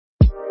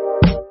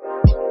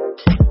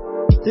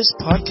This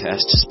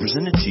podcast is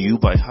presented to you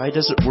by High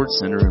Desert Word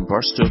Center in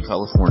Barstow,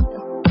 California.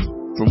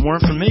 For more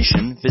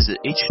information, visit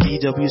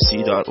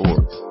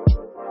hdwc.org.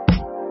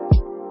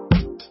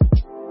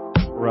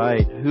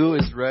 Right. Who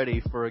is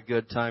ready for a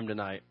good time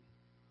tonight?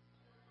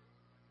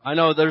 I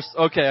know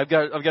okay, I've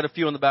got a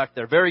few in the back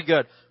there. Very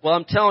good. Well,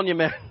 I'm telling you,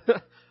 man,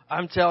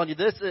 I'm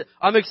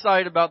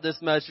excited about this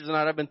message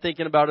tonight. I've been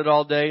thinking about it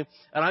all day,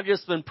 and I've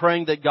just been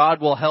praying that God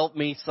will help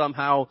me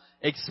somehow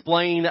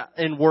explain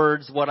in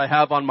words what I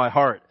have on my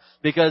heart.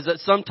 Because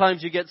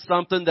sometimes you get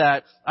something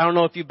that, I don't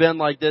know if you've been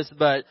like this,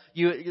 but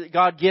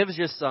God gives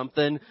you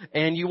something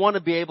and you want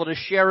to be able to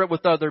share it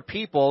with other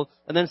people,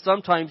 and then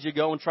sometimes you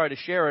go and try to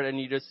share it and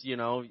you just,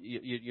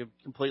 you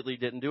completely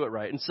didn't do it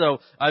right. And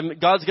so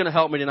God's going to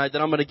help me tonight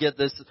that I'm going to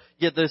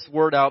get this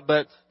word out.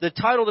 But the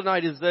title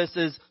tonight is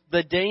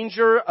The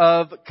Danger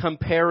of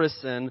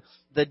Comparison.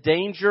 The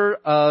Danger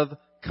of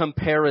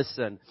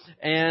Comparison.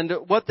 And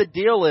what the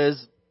deal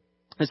is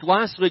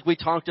last week we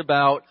talked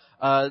about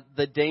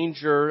the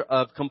danger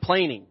of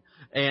complaining.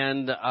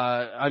 And,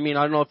 I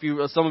don't know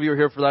if some of you were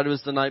here for that. It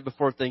was the night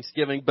before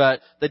Thanksgiving,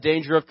 but the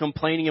danger of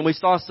complaining. And we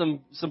saw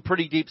some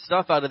pretty deep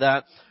stuff out of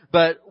that.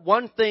 But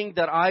one thing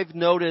that I've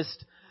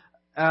noticed,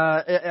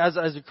 as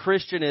a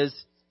Christian is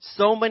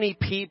so many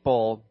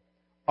people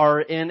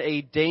are in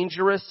a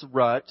dangerous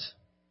rut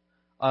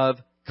of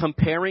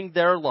comparing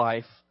their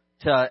life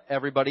to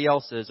everybody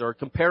else's, or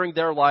comparing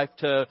their life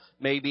to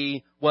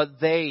maybe what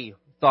they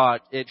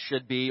thought it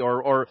should be,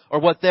 or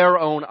what their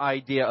own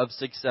idea of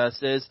success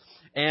is.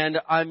 And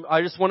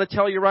I just want to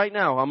tell you right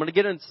now, I'm going to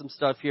get into some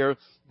stuff here,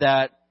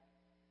 that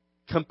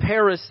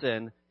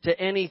comparison to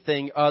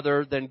anything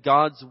other than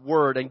God's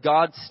Word and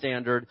God's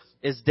standard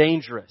is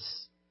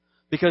dangerous.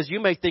 Because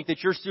you may think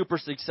that you're super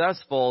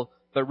successful,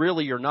 but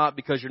really you're not,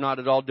 because you're not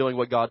at all doing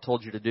what God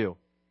told you to do.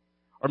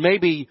 Or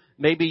maybe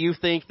you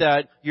think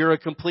that you're a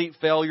complete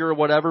failure or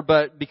whatever,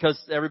 but because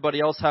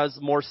everybody else has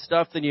more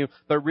stuff than you,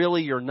 but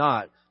really you're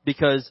not.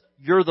 Because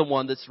you're the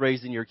one that's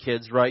raising your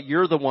kids, right?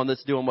 You're the one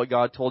that's doing what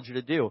God told you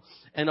to do.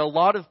 And a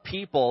lot of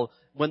people,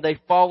 when they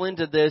fall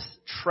into this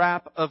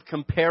trap of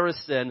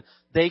comparison,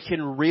 they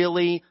can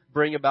really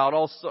bring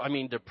about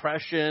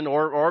depression,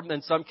 or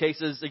in some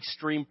cases,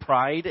 extreme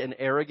pride and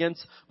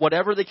arrogance.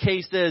 Whatever the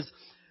case is,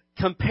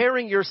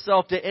 comparing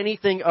yourself to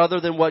anything other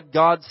than what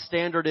God's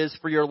standard is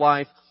for your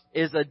life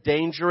is a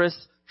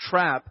dangerous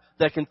trap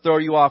that can throw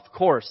you off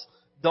course.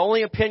 The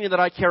only opinion that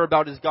I care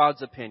about is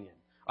God's opinion.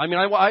 I'm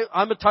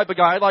a type of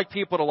guy. I like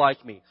people to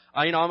like me.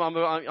 I'm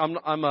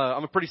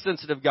a pretty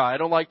sensitive guy. I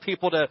don't like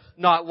people to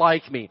not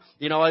like me.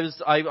 I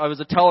was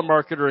a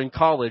telemarketer in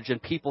college,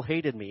 and people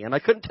hated me, and I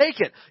couldn't take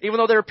it, even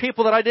though there were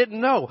people that I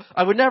didn't know.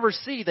 I would never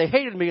see. They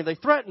hated me, and they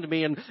threatened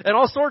me, and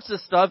all sorts of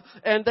stuff,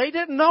 and they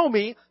didn't know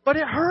me, but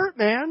it hurt,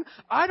 man.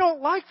 I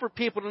don't like for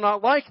people to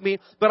not like me,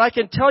 but I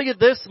can tell you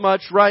this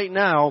much right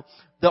now: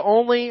 the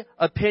only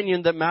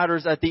opinion that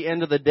matters at the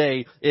end of the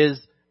day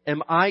is,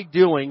 am I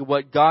doing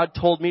what God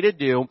told me to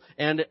do?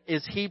 And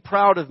is He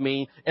proud of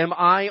me? Am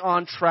I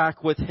on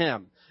track with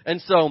Him?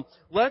 And so,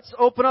 let's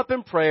open up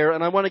in prayer,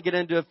 and I want to get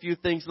into a few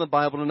things in the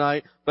Bible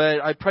tonight,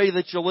 but I pray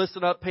that you'll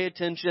listen up, pay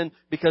attention,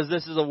 because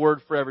this is a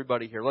word for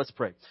everybody here. Let's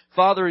pray.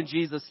 Father, in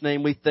Jesus'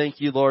 name, we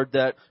thank you, Lord,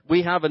 that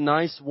we have a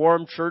nice,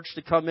 warm church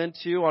to come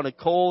into on a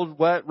cold,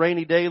 wet,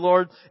 rainy day,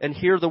 Lord, and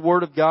hear the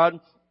Word of God.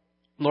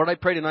 Lord, I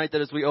pray tonight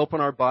that as we open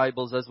our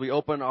Bibles, as we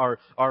open our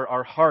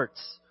hearts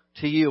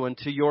to you and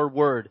to your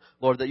word,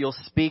 Lord, that you'll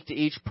speak to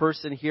each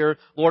person here.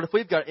 Lord, if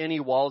we've got any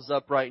walls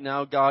up right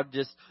now, God,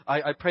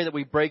 I pray that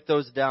we break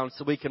those down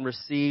so we can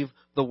receive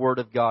the word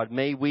of God.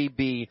 May we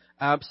be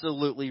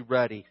absolutely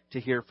ready to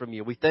hear from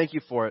you. We thank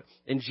you for it.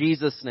 In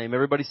Jesus' name.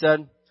 Everybody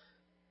said?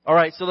 All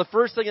right, so the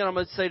first thing that I'm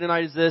going to say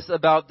tonight is this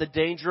about the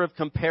danger of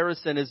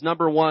comparison is,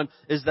 number one,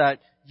 is that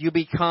you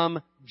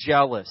become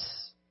jealous.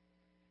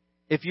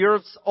 If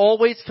you're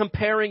always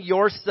comparing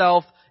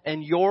yourself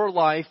and your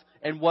life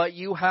and what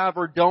you have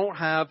or don't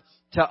have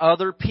to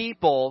other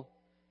people,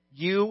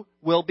 you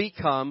will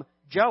become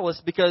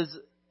jealous, because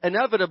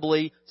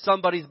inevitably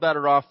somebody's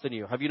better off than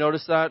you. Have you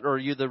noticed that? Or are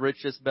you the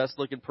richest, best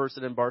looking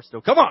person in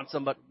Barstow? Come on,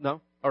 somebody. No?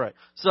 All right.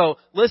 So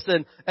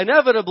listen,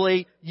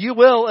 inevitably you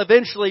will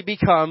eventually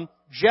become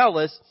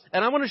jealous.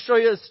 And I want to show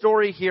you a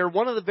story here.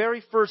 One of the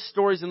very first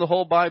stories in the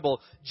whole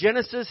Bible.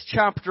 Genesis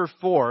chapter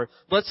 4.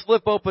 Let's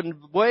flip open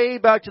way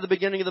back to the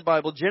beginning of the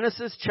Bible.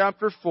 Genesis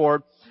chapter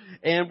 4.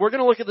 And we're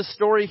going to look at the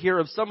story here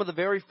of some of the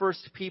very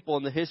first people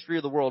in the history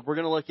of the world. We're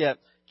going to look at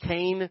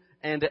Cain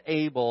and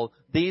Abel.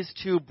 These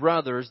two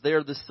brothers, they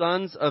are the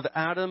sons of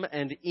Adam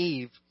and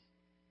Eve.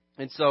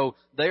 And so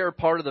they are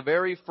part of the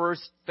very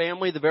first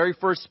family, the very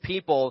first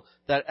people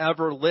that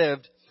ever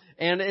lived.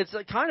 And it's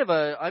a kind of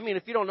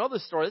if you don't know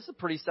this story, this is a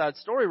pretty sad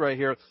story right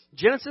here.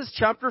 Genesis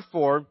chapter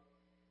 4,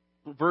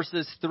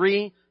 verses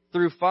 3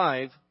 through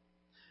 5.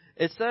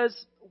 It says,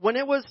 when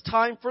it was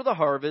time for the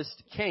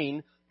harvest,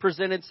 Cain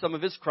presented some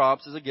of his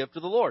crops as a gift to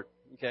the Lord.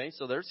 Okay,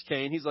 so there's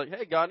Cain. He's like,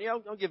 hey, God,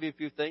 I'll give you a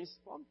few things.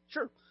 Well,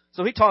 sure.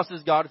 So he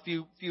tosses God a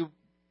few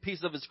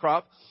pieces of his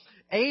crop.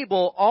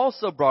 Abel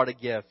also brought a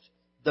gift.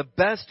 the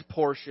best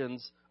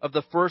portions of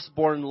the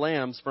firstborn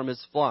lambs from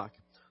his flock.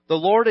 The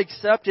Lord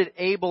accepted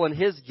Abel and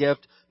his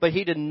gift, but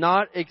he did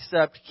not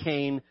accept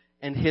Cain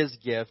and his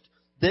gift.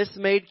 This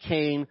made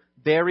Cain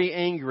very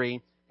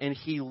angry, and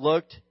he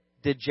looked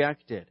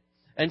dejected.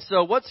 And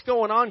so what's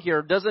going on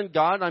here? Doesn't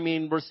God,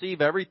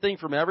 receive everything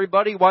from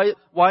everybody?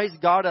 Why is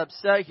God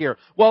upset here?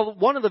 Well,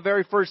 one of the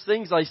very first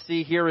things I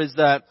see here is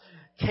that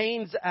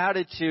Cain's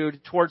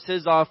attitude towards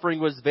his offering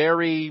was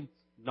very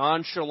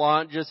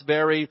nonchalant, just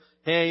very,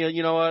 hey,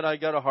 you know what, I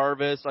got a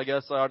harvest, I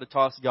guess I ought to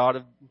toss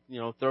God,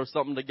 throw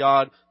something to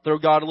God, throw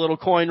God a little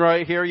coin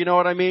right here, you know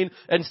what I mean?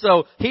 And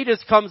so he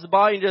just comes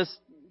by and just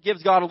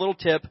gives God a little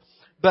tip.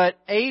 But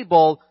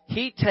Abel,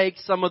 he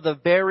takes some of the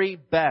very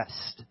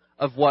best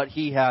of what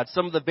he had,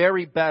 some of the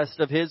very best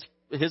of his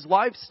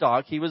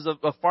livestock. He was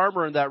a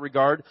farmer in that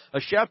regard, a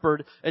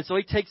shepherd, and so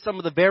he takes some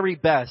of the very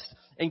best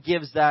and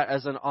gives that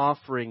as an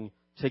offering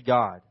to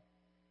God.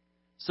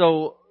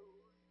 So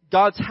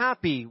God's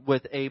happy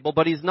with Abel,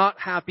 but he's not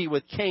happy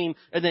with Cain,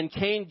 and then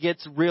Cain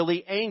gets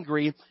really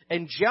angry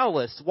and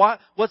jealous.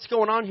 What's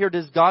going on here?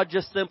 Does God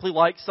just simply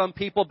like some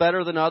people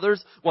better than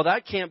others? Well,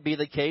 that can't be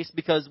the case,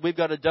 because we've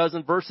got a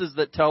dozen verses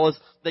that tell us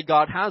that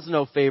God has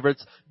no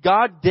favorites.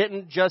 God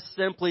didn't just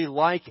simply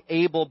like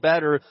Abel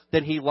better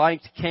than he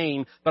liked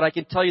Cain, but I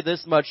can tell you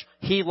this much,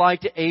 he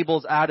liked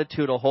Abel's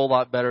attitude a whole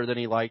lot better than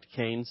he liked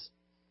Cain's.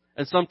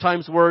 And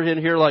sometimes we're in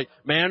here like,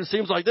 man, it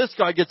seems like this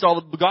guy gets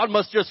all the, God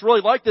must just really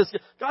like this.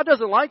 God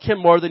doesn't like him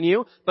more than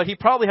you, but he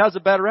probably has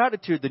a better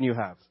attitude than you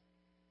have.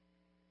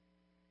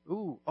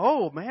 Ooh,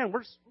 oh man,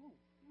 we're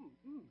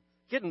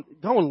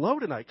going low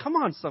tonight. Come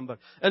on, somebody.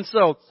 And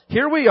so,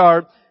 here we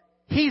are.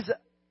 He's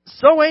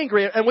so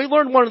angry, and we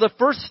learned one of the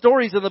first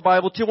stories in the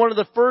Bible too, one of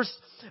the first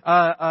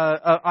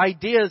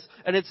ideas,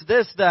 and it's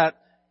this, that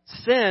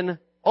sin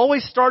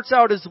always starts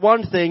out as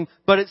one thing,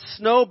 but it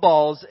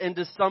snowballs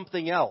into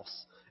something else.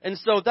 And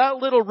so that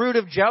little root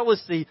of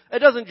jealousy, it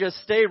doesn't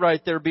just stay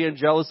right there being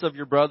jealous of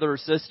your brother or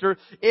sister.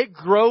 It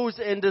grows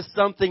into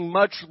something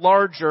much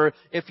larger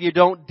if you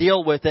don't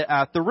deal with it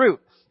at the root.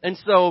 And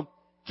so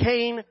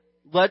Cain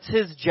lets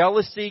his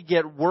jealousy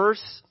get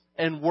worse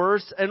and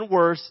worse and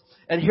worse.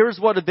 And here's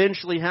what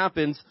eventually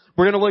happens.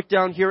 We're going to look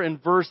down here in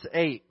verse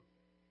 8.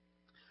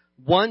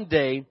 One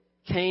day,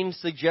 Cain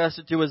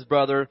suggested to his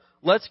brother,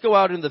 let's go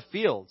out in the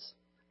fields.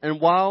 And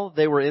while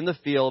they were in the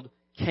field,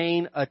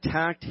 Cain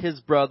attacked his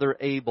brother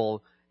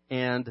Abel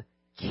and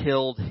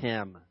killed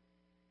him.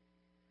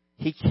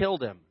 He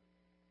killed him.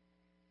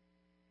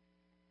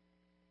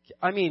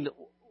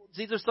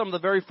 These are some of the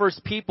very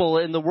first people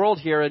in the world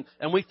here,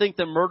 and we think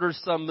that murder's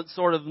some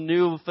sort of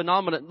new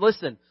phenomenon.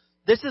 Listen,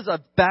 this is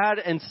a bad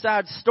and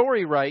sad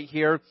story right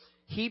here.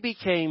 He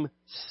became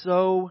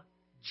so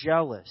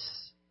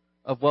jealous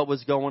of what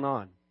was going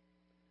on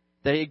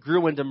that it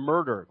grew into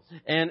murder.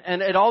 And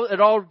it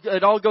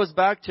all goes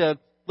back to,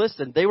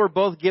 listen, they were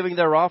both giving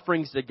their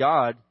offerings to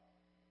God.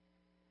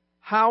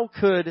 How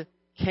could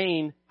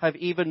Cain have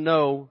even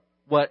know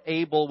what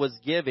Abel was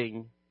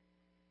giving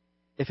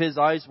if his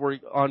eyes were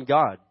on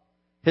God?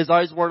 His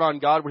eyes weren't on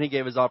God when he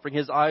gave his offering.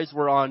 His eyes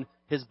were on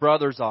his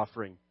brother's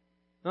offering.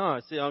 Oh, I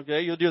see.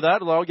 Okay, you'll do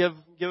that. Well, I'll give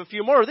a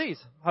few more of these.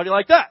 How do you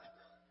like that?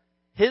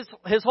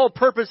 His whole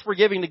purpose for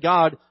giving to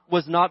God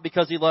was not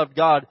because he loved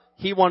God.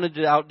 He wanted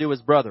to outdo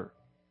his brother.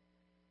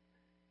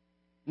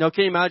 Now,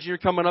 can you imagine you're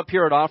coming up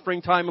here at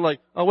offering time and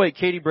like, oh wait,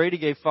 Katie Brady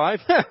gave 5?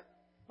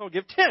 I'll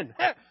give 10.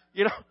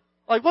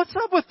 Like what's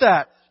up with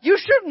that? You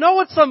should know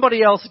what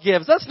somebody else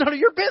gives. That's none of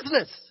your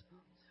business.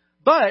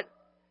 But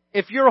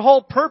if your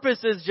whole purpose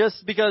is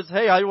just because,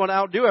 hey, I want to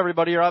outdo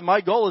everybody, or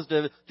my goal is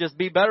to just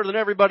be better than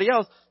everybody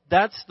else,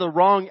 that's the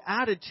wrong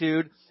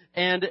attitude.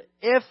 And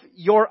if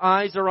your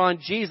eyes are on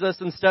Jesus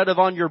instead of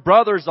on your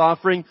brother's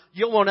offering,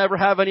 you won't ever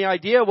have any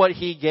idea what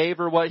he gave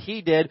or what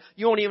he did.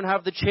 You won't even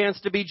have the chance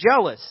to be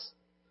jealous.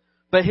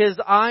 But his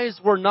eyes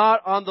were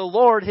not on the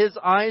Lord. His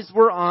eyes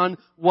were on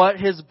what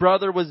his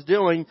brother was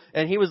doing,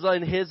 and he was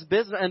in his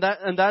business,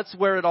 and that's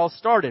where it all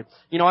started.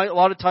 A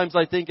lot of times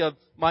I think of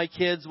my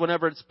kids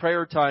whenever it's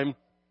prayer time.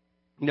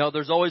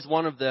 There's always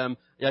one of them.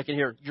 I can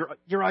hear,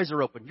 your eyes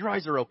are open. Your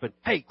eyes are open.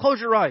 Hey, close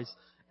your eyes.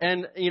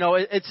 And,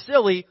 it's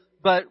silly,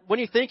 but when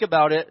you think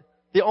about it,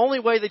 the only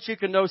way that you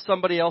can know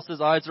somebody else's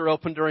eyes are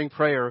open during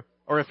prayer,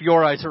 or if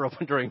your eyes are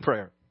open during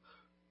prayer.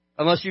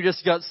 Unless you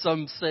just got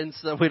some sense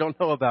that we don't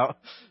know about.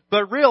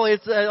 But really,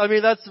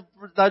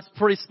 that's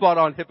pretty spot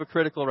on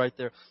hypocritical right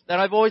there. And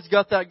I've always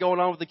got that going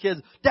on with the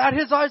kids. Dad,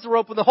 his eyes were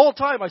open the whole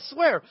time, I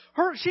swear.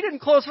 She didn't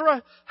close her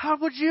eyes. How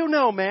would you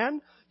know,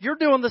 man? You're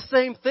doing the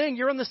same thing.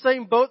 You're in the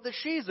same boat that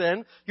she's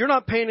in. You're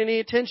not paying any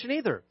attention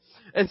either.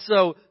 And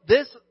so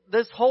this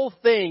whole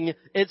thing,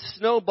 it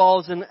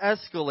snowballs and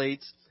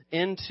escalates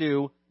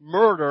into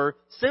murder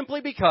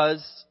simply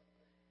because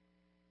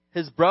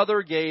his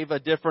brother gave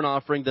a different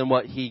offering than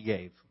what he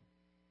gave.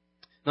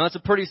 Now that's a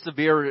pretty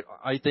severe,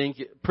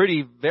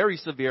 very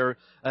severe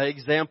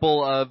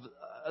example of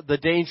the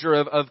danger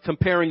of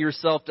comparing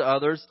yourself to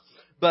others.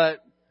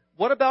 But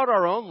what about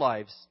our own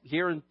lives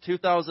here in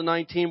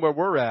 2019 where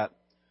we're at?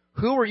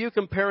 Who are you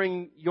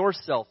comparing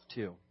yourself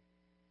to?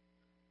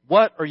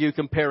 What are you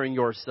comparing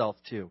yourself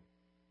to?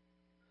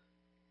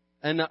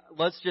 And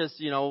let's just,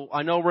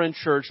 I know we're in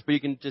church, but you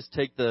can just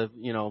take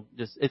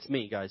it's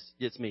me, guys.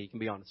 It's me. You can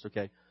be honest,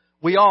 okay?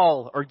 We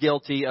all are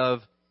guilty of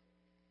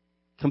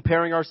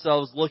comparing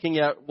ourselves, looking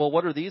at, well,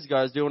 what are these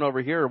guys doing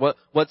over here?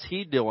 What's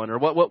he doing? Or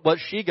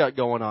what's she got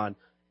going on?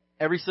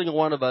 Every single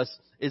one of us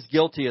is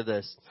guilty of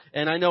this.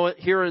 And I know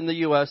here in the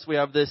U.S. we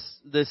have this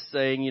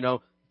saying,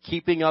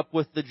 keeping up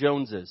with the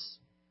Joneses.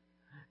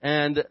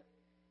 And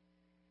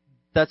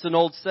that's an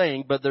old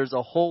saying, but there's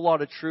a whole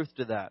lot of truth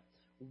to that.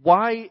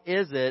 Why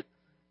is it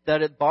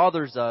that it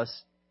bothers us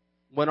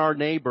when our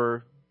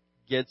neighbor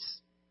gets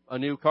a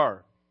new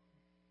car?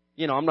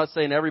 I'm not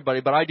saying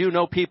everybody, but I do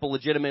know people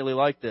legitimately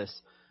like this.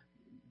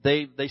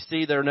 They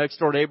see their next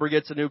door neighbor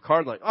gets a new car,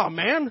 and like, oh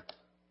man,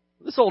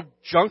 this old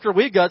junker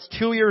we got's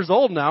 2 years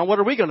old now. What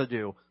are we going to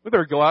do? We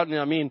better go out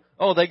and,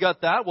 they got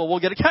that. Well, we'll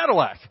get a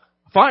Cadillac.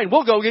 Fine,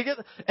 we'll go get it.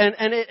 And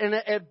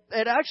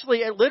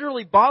it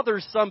literally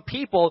bothers some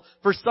people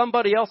for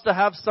somebody else to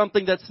have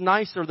something that's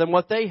nicer than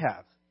what they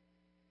have.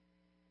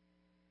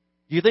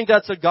 Do you think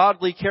that's a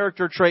godly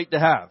character trait to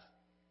have?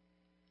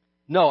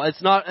 No,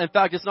 it's not. In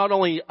fact, it's not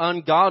only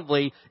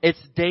ungodly,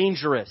 it's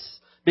dangerous.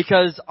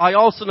 Because I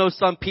also know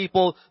some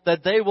people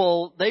that they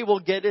will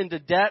get into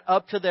debt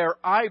up to their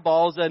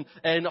eyeballs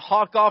and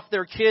hawk off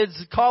their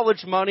kids'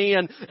 college money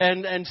and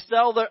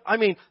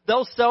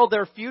they'll sell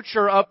their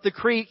future up the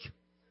creek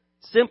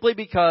simply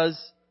because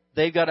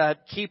they've got to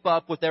keep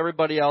up with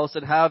everybody else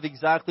and have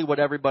exactly what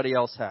everybody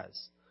else has.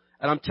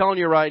 And I'm telling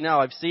you right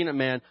now, I've seen it,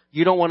 man.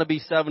 You don't want to be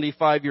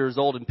 75 years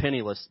old and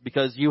penniless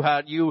because you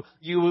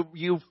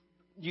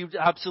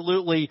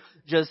absolutely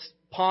just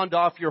pawned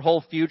off your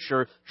whole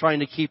future trying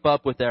to keep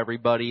up with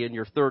everybody in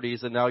your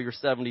 30s, and now you're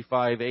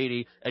 75,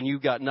 80, and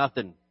you've got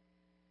nothing.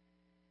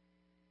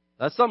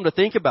 That's something to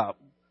think about.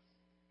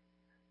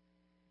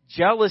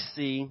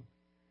 Jealousy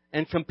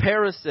and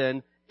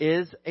comparison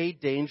is a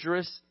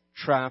dangerous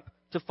trap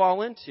to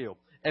fall into.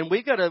 And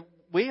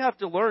we have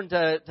to learn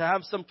to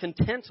have some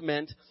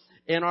contentment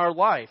in our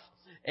life.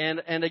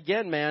 And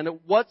again, man,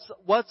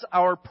 what's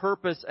our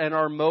purpose and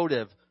our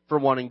motive for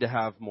wanting to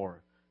have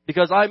more?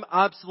 Because I'm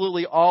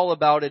absolutely all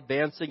about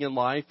advancing in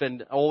life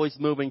and always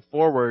moving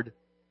forward.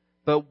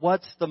 But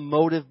what's the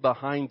motive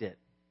behind it?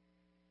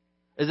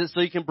 Is it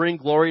so you can bring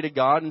glory to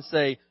God and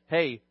say,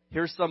 hey,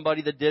 here's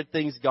somebody that did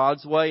things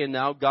God's way and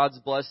now God's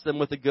blessed them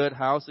with a good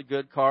house, a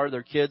good car,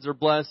 their kids are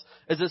blessed?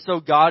 Is it so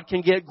God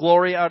can get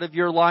glory out of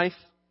your life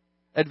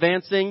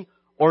advancing?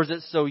 Or is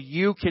it so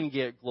you can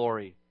get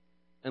glory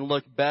and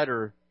look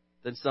better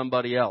than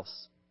somebody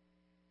else?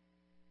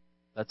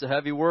 That's a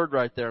heavy word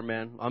right there,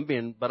 man.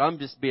 I'm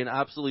just being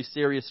absolutely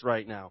serious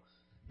right now.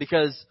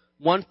 Because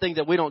one thing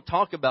that we don't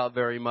talk about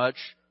very much,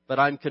 but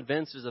I'm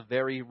convinced is a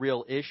very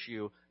real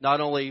issue,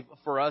 not only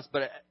for us,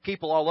 but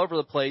people all over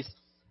the place,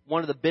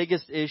 one of the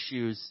biggest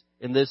issues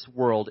in this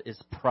world is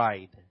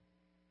pride.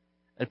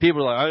 And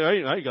people are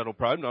like, I ain't got no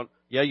pride. No.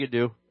 Yeah, you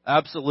do.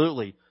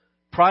 Absolutely.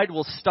 Pride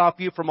will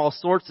stop you from all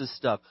sorts of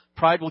stuff.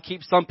 Pride will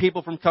keep some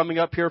people from coming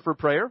up here for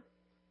prayer,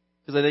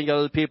 because they think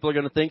other people are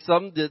going to think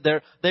something.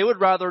 They would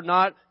rather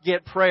not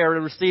get prayer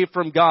and receive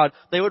from God.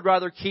 They would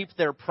rather keep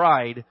their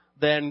pride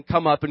than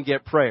come up and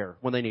get prayer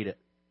when they need it.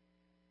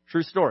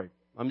 True story.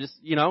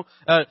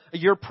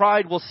 Your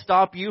pride will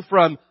stop you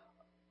from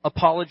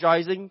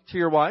apologizing to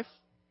your wife,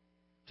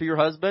 to your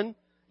husband.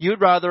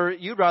 You'd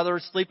rather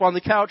sleep on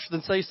the couch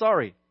than say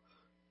sorry.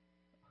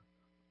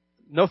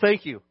 No,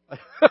 thank you.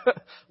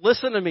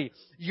 Listen to me.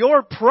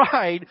 Your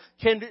pride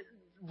can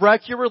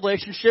wreck your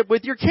relationship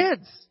with your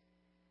kids.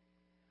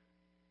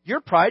 Your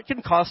pride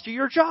can cost you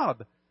your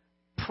job.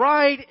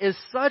 Pride is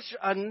such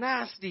a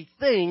nasty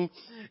thing,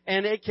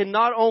 and it can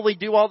not only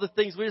do all the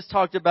things we just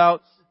talked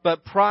about,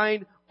 but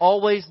pride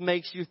always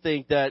makes you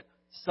think that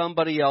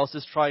somebody else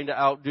is trying to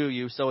outdo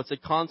you. So it's a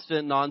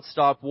constant,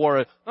 nonstop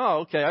war. Oh,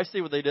 okay, I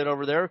see what they did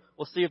over there.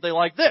 We'll see if they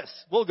like this.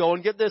 We'll go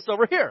and get this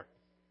over here.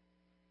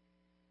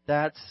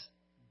 That's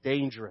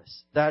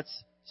dangerous.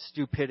 That's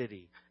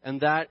stupidity.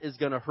 And that is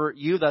going to hurt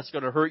you. That's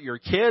going to hurt your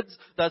kids.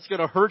 That's going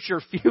to hurt your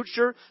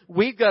future.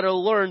 We've got to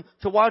learn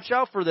to watch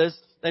out for this.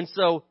 And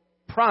so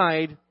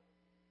pride,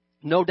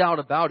 no doubt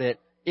about it,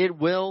 it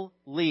will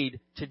lead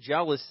to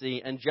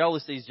jealousy. And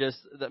jealousy is just,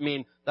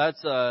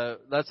 that's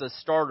a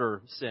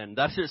starter sin.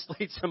 That just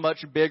leads to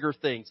much bigger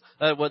things.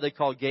 What they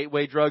call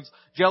gateway drugs.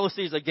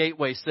 Jealousy is a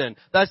gateway sin.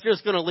 That's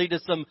just going to lead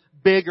to some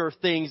bigger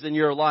things in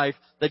your life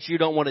that you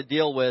don't want to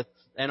deal with.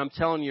 And I'm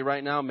telling you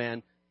right now,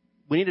 man,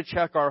 we need to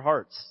check our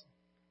hearts.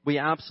 We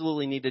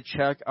absolutely need to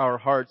check our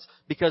hearts,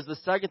 because the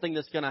second thing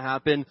that's going to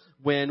happen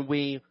when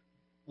we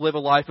live a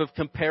life of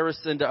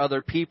comparison to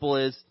other people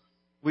is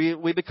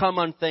we become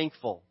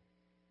unthankful.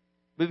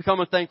 We become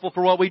unthankful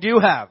for what we do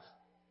have,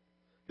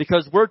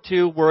 because we're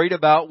too worried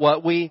about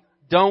what we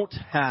don't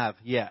have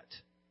yet.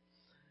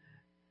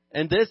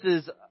 And this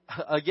is,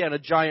 again, a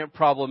giant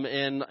problem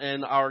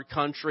in our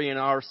country and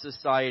our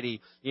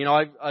society.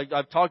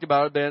 I've talked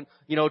about it, Ben.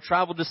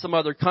 Traveled to some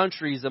other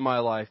countries in my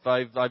life.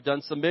 I've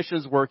done some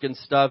missions work and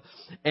stuff.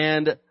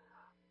 And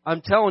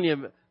I'm telling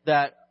you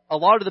that a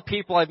lot of the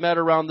people I've met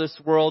around this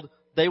world,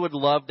 they would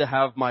love to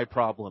have my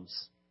problems.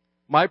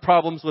 My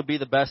problems would be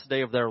the best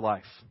day of their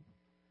life.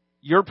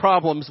 Your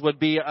problems would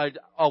be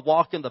a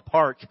walk in the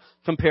park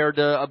compared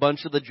to a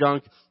bunch of the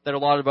junk that a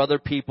lot of other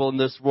people in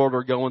this world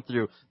are going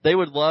through. They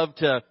would love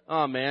to,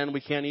 oh man,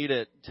 we can't eat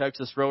at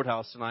Texas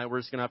Roadhouse tonight. We're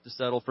just going to have to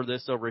settle for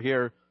this over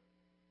here.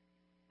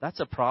 That's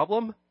a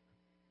problem?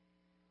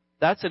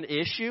 That's an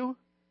issue?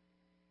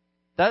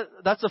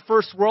 That's a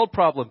first world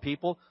problem,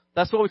 people.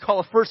 That's what we call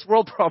a first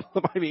world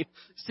problem. I mean,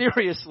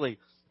 seriously.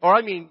 Or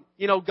I mean,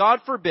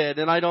 God forbid,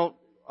 and I don't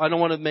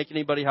want to make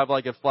anybody have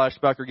like a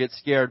flashback or get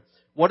scared.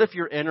 What if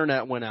your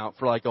internet went out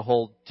for like a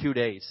whole 2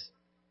 days?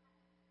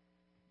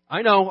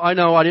 I know. I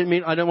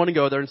didn't want to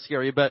go there and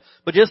scare you, but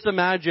just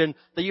imagine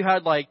that you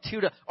had like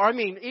or I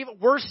mean, even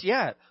worse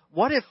yet,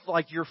 what if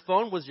like your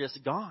phone was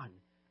just gone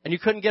and you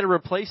couldn't get a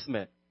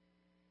replacement?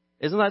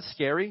 Isn't that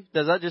scary?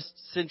 Does that just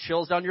send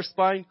chills down your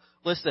spine?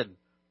 Listen,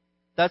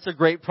 that's a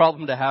great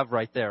problem to have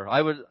right there.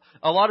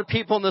 A lot of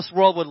people in this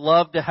world would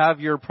love to have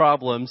your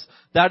problems.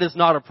 That is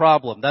not a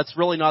problem. That's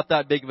really not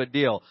that big of a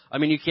deal. I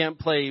mean, you can't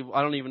play,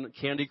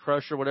 Candy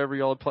Crush or whatever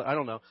y'all play. I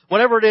don't know.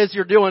 Whatever it is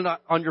you're doing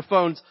on your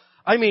phones.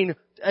 I mean,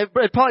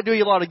 it'd probably do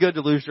you a lot of good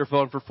to lose your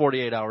phone for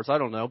 48 hours. I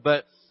don't know.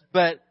 But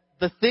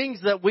the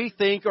things that we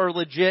think are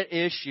legit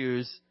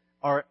issues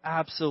are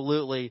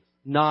absolutely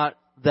not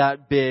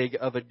that big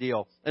of a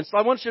deal. And so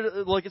I want you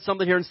to look at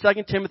something here in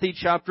 2 Timothy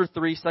chapter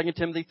 3, 2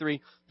 Timothy 3.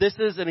 This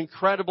is an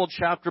incredible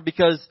chapter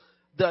because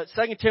the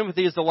 2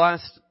 Timothy is the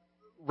last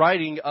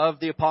writing of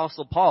the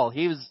Apostle Paul.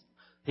 He was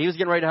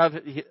getting ready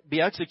to be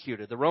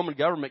executed. The Roman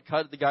government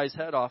cut the guy's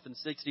head off in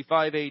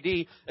 65 AD.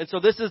 And so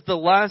this is the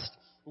last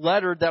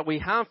letter that we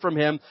have from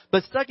him.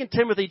 But 2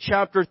 Timothy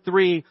chapter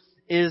 3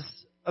 is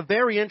a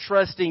very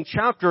interesting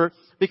chapter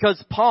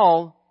because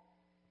Paul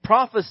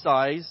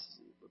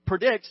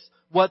predicts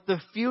what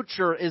the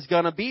future is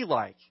going to be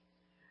like.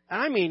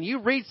 And I mean, you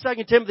read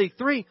 2 Timothy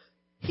 3,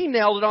 he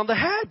nailed it on the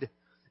head.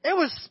 It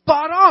was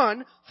spot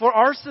on for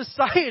our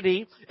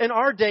society in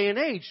our day and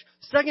age.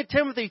 2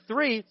 Timothy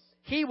 3,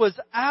 he was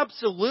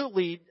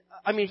absolutely,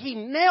 he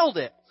nailed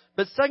it.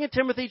 But 2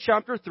 Timothy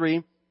chapter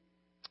 3,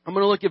 I'm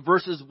going to look at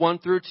verses 1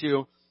 through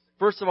 2.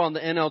 First of all, in the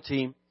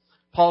NLT,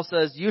 Paul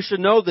says, "You should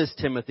know this,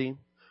 Timothy,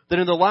 that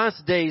in the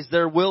last days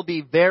there will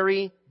be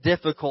very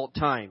difficult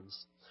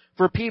times.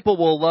 For people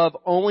will love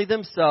only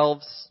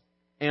themselves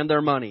and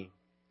their money.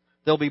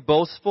 They'll be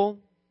boastful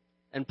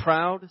and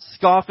proud,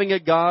 scoffing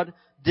at God,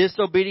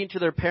 disobedient to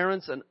their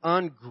parents, and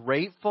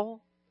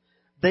ungrateful.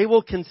 They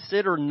will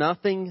consider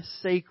nothing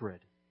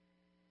sacred."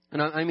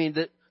 And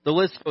the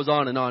list goes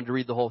on and on to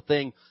read the whole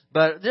thing.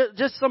 But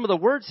just some of the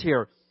words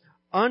here.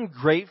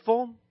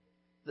 Ungrateful,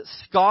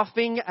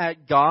 scoffing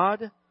at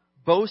God,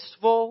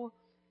 boastful,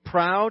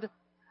 proud.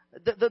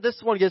 This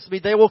one gets me.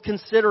 They will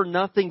consider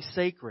nothing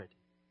sacred.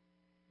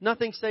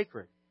 Nothing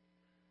sacred.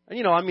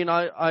 And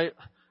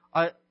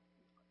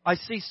I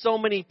see so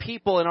many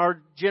people in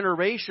our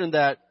generation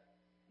that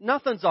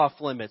nothing's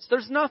off limits.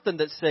 There's nothing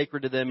that's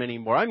sacred to them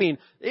anymore. I mean,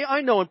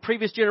 I know in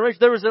previous generations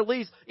there was at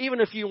least, even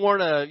if you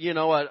weren't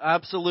an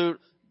absolute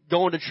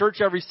going to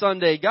church every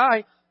Sunday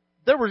guy,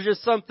 there were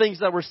just some things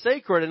that were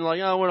sacred and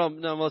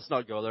let's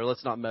not go there.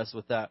 Let's not mess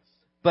with that.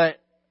 But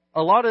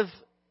a lot of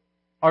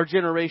our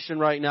generation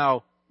right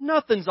now,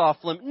 nothing's off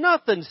limits.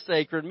 Nothing's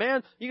sacred,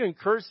 man. You can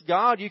curse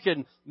God. You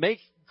can make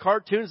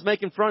cartoons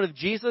making fun of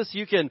Jesus.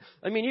 You can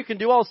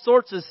do all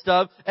sorts of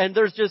stuff, and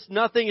there's just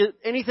nothing,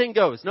 anything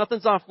goes.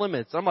 Nothing's off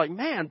limits. I'm like,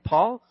 man,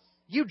 Paul,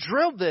 you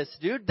drilled this,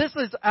 dude. This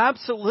is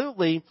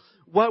absolutely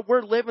what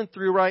we're living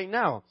through right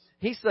now.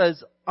 He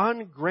says,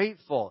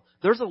 ungrateful.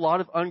 There's a lot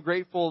of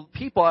ungrateful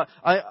people.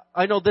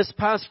 I know this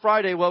past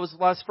Friday, what was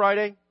last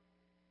Friday?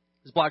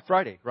 It was Black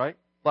Friday, right?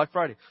 Black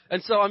Friday.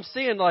 And so I'm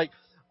seeing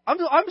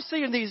I'm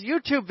seeing these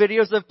YouTube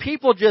videos of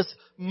people just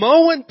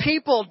mowing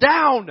people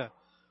down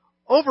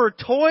over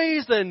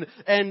toys and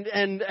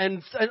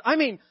I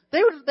mean,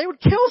 they would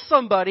kill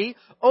somebody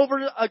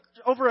over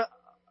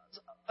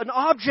an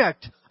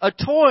object, a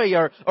toy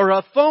or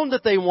a phone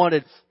that they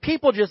wanted.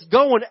 People just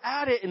going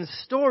at it in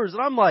stores.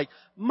 And I'm like,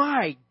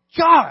 my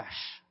gosh.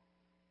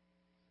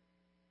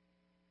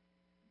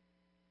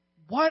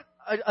 What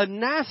a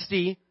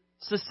nasty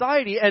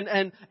society,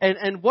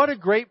 and what a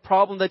great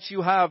problem that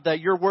you have,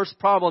 that your worst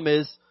problem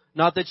is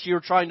not that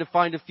you're trying to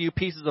find a few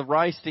pieces of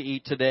rice to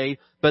eat today,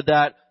 but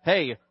that,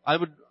 hey,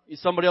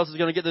 somebody else is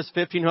going to get this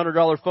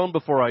 $1,500 phone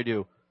before I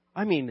do.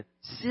 I mean,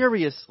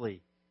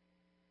 seriously,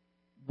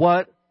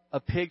 what a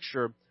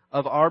picture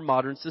of our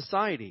modern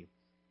society.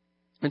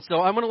 And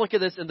so I'm going to look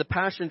at this in the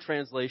Passion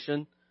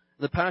Translation.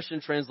 The Passion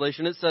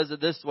Translation, it says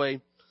it this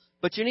way: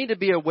 "But you need to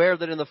be aware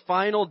that in the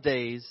final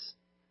days,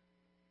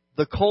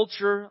 the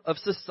culture of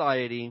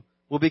society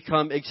will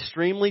become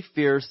extremely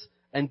fierce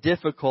and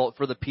difficult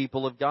for the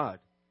people of God."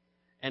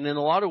 And in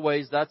a lot of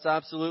ways, that's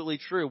absolutely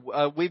true.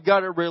 We've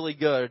got it really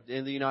good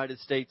in the United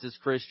States as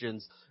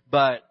Christians,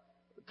 but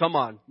come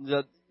on,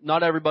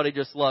 not everybody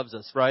just loves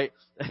us, right?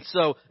 And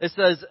so it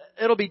says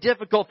it'll be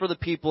difficult for the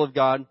people of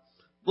God.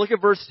 Look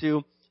at verse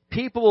 2.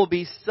 People will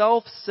be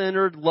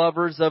self-centered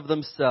lovers of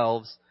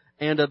themselves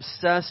and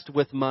obsessed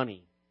with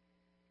money.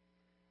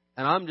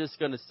 And I'm just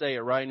going to say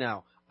it right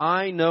now.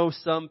 I know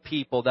some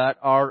people that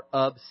are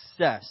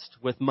obsessed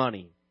with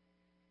money.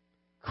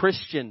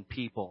 Christian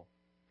people.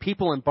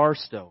 People in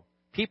Barstow.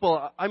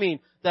 People, I mean,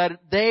 that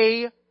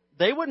they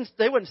wouldn't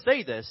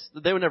say this.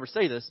 They would never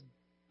say this.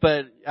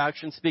 But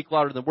actions speak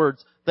louder than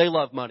words. They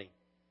love money.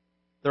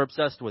 They're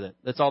obsessed with it.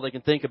 That's all they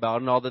can think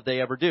about, and all that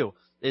they ever do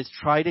is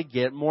try to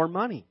get more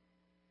money.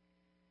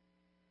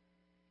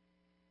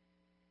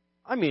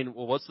 I mean,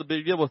 well, what's the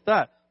big deal with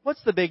that?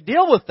 What's the big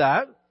deal with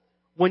that?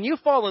 When you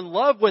fall in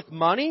love with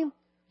money,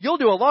 you'll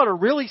do a lot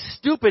of really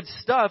stupid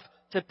stuff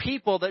to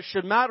people that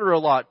should matter a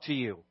lot to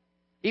you.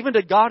 Even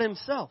to God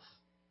Himself.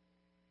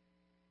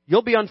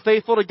 You'll be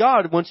unfaithful to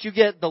God once you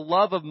get the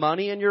love of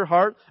money in your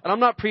heart. And I'm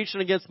not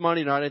preaching against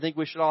money tonight. I think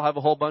we should all have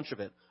a whole bunch of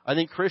it. I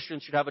think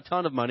Christians should have a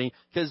ton of money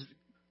because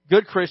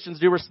good Christians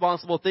do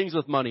responsible things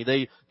with money.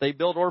 They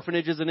build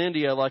orphanages in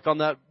India, like on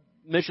that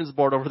missions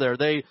board over there.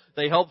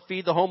 They help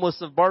feed the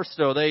homeless of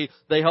Barstow. They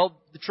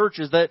help the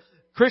churches. That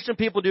Christian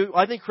people do.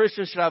 I think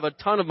Christians should have a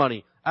ton of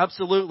money.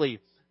 Absolutely.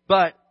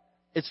 But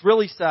it's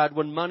really sad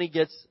when money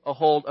gets a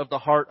hold of the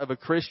heart of a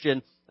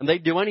Christian and they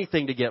do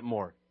anything to get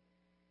more.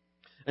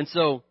 And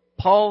so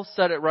Paul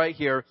said it right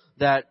here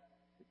that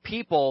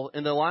people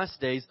in the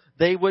last days,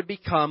 they would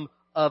become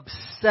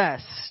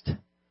obsessed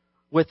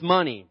with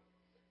money.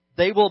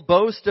 They will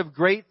boast of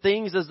great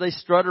things as they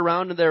strut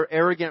around in their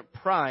arrogant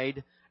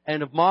pride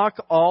and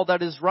mock all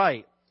that is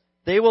right.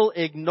 They will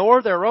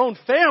ignore their own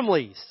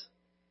families.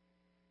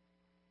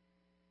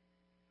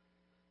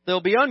 They'll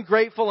be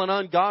ungrateful and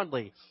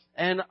ungodly.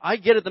 And I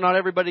get it that not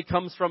everybody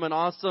comes from an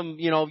awesome,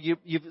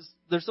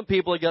 there's some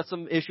people that got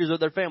some issues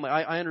with their family.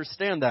 I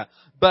understand that.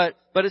 But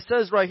it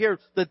says right here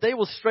that they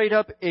will straight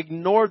up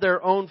ignore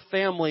their own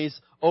families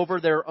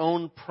over their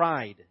own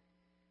pride.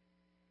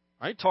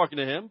 I ain't talking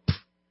to him.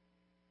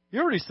 You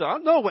already saw.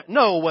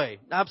 No way.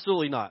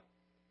 Absolutely not.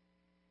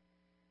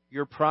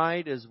 Your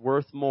pride is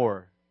worth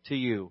more to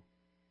you.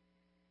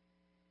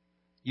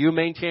 You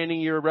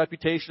maintaining your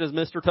reputation as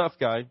Mr. Tough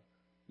Guy.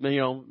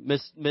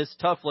 Miss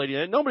Tough Lady.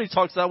 And nobody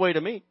talks that way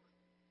to me.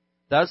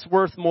 That's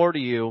worth more to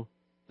you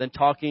than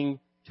talking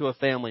to a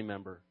family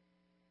member.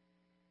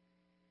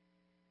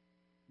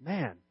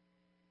 Man,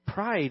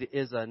 pride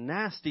is a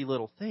nasty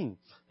little thing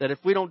that if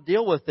we don't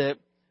deal with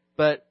it,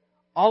 but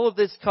all of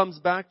this comes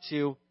back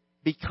to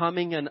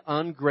becoming an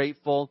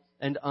ungrateful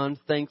and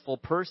unthankful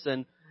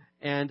person.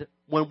 And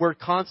when we're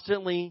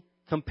constantly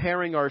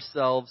comparing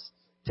ourselves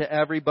to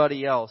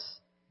everybody else,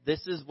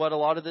 this is what a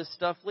lot of this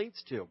stuff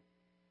leads to.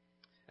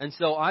 And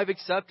so I've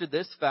accepted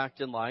this fact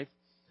in life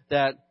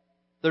that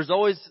there's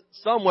always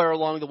somewhere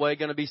along the way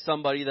going to be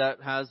somebody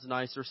that has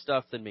nicer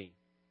stuff than me.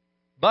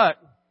 But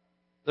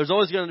there's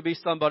always going to be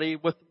somebody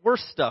with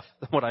worse stuff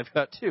than what I've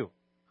got too.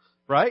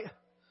 Right?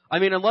 I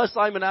mean, unless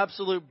I'm an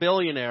absolute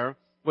billionaire,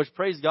 which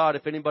praise God,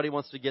 if anybody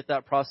wants to get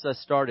that process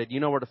started, you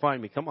know where to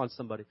find me. Come on,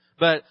 somebody.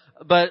 But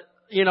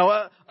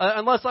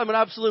unless I'm an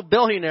absolute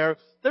billionaire,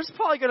 there's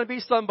probably going to be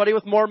somebody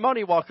with more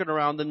money walking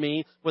around than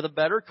me with a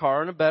better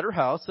car and a better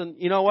house. And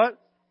you know what?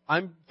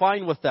 I'm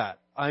fine with that.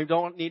 I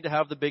don't need to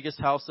have the biggest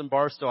house in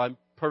Barstow. I'm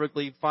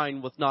perfectly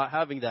fine with not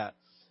having that.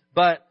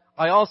 But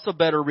I also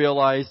better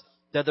realize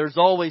that there's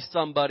always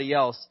somebody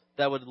else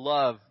that would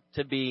love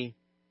to be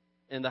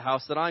in the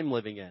house that I'm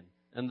living in,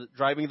 and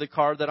driving the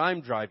car that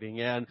I'm driving,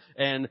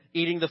 and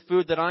eating the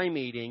food that I'm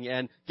eating,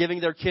 and giving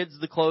their kids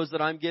the clothes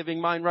that I'm giving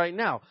mine right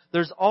now.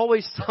 There's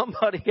always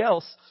somebody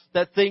else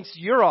that thinks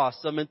you're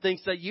awesome and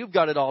thinks that you've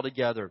got it all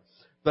together.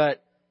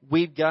 But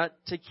we've got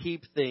to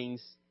keep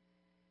things.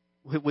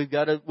 We've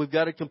got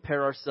to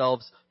compare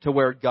ourselves to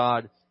where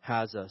God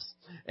has us.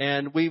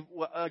 And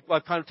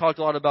I've kind of talked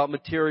a lot about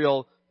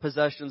material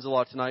possessions a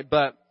lot tonight,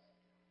 but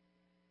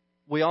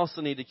we also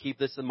need to keep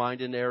this in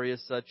mind in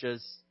areas such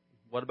as,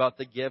 what about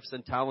the gifts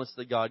and talents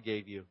that God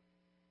gave you?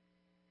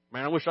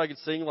 Man, I wish I could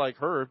sing like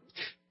her.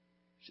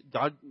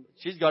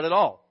 She's got it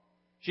all.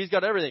 She's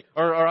got everything.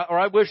 Or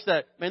I wish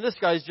that, man, this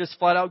guy's just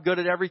flat out good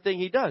at everything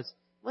he does.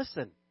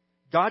 Listen,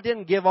 God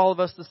didn't give all of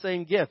us the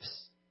same gifts.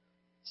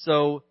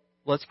 So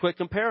let's quit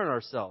comparing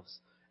ourselves.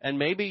 And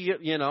maybe,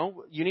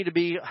 you need to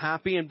be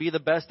happy and be the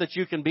best that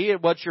you can be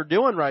at what you're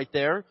doing right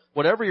there.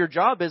 Whatever your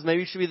job is,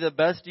 maybe you should be the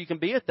best you can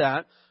be at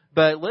that.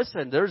 But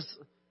listen,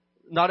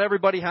 not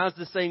everybody has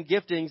the same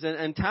giftings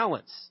and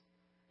talents.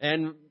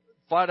 And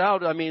flat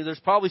out, I mean,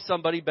 there's probably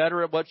somebody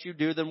better at what you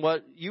do than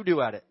what you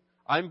do at it.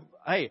 I'm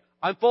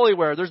fully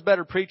aware there's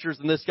better preachers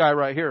than this guy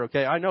right here,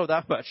 okay? I know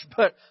that much.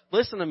 But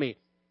listen to me.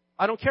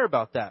 I don't care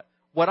about that.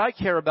 What I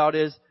care about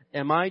is,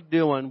 am I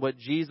doing what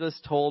Jesus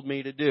told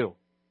me to do?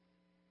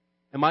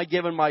 Am I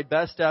giving my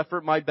best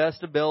effort, my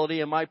best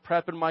ability? Am I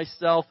prepping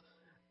myself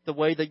the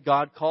way that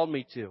God called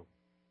me to?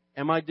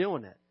 Am I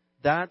doing it?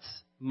 That's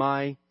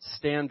my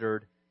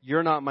standard.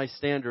 You're not my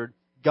standard.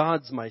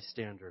 God's my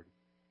standard.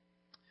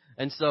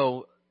 And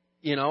so,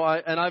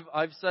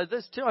 I've said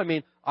this too. I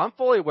mean, I'm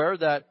fully aware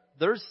that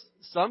there's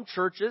some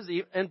churches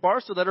in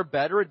Barstow that are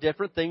better at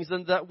different things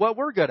than what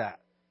we're good at.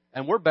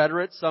 And we're better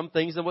at some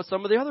things than what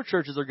some of the other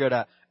churches are good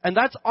at. And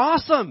that's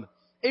awesome.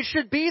 It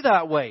should be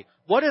that way.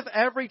 What if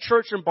every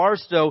church in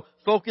Barstow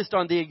focused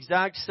on the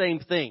exact same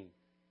thing?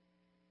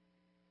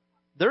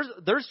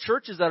 There's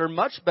churches that are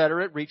much better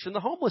at reaching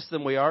the homeless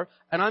than we are,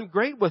 and I'm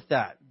great with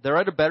that. They're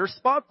at a better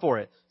spot for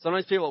it.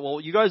 Sometimes people are,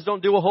 well, you guys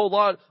don't do a whole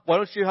lot. Why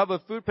don't you have a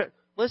food pantry?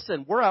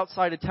 Listen, we're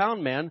outside of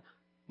town, man.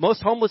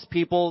 Most homeless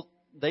people,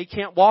 they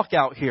can't walk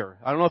out here.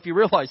 I don't know if you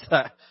realize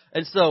that.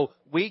 And so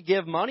we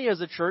give money as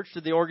a church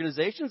to the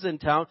organizations in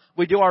town.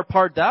 We do our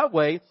part that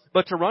way,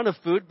 but to run a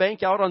food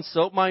bank out on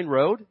Soap Mine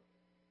Road,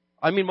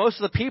 I mean,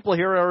 most of the people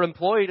here are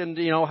employed and,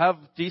 have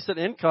decent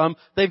income.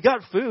 They've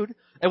got food.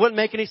 It wouldn't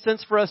make any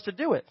sense for us to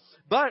do it.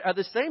 But at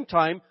the same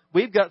time,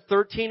 we've got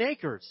 13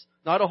 acres.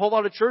 Not a whole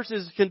lot of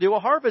churches can do a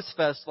harvest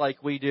fest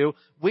like we do.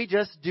 We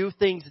just do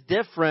things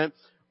different.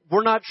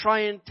 We're not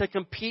trying to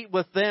compete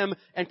with them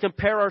and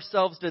compare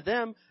ourselves to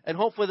them. And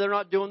hopefully they're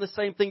not doing the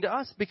same thing to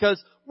us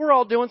because we're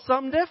all doing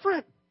something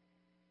different.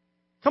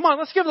 Come on,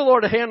 let's give the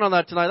Lord a hand on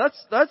that tonight.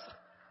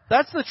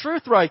 That's the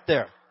truth right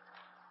there.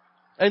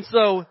 And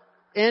so,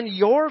 in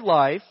your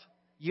life,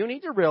 you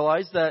need to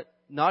realize that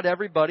not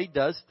everybody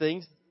does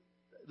things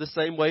the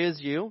same way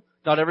as you.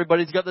 Not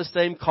everybody's got the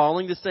same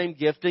calling, the same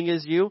gifting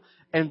as you,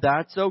 and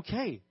that's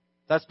okay.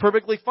 That's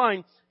perfectly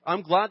fine.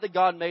 I'm glad that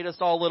God made us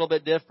all a little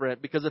bit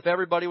different, because if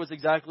everybody was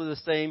exactly the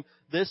same,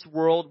 this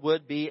world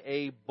would be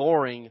a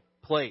boring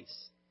place.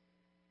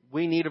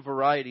 We need a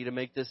variety to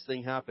make this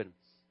thing happen.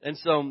 And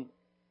so,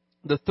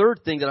 the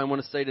third thing that I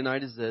want to say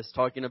tonight is this,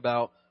 talking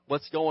about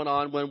what's going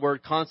on when we're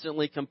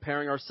constantly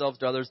comparing ourselves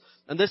to others.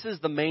 And this is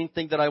the main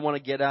thing that I want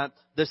to get at.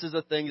 This is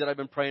a thing that I've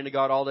been praying to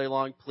God all day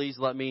long. Please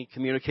let me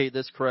communicate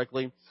this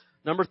correctly.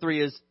 Number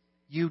 3 is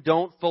you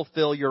don't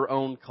fulfill your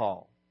own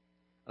call.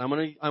 And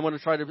I'm going to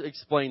try to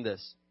explain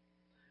this.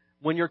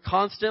 When you're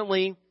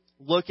constantly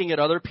looking at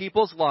other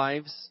people's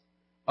lives,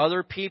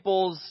 other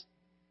people's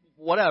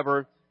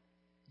whatever,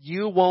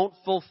 you won't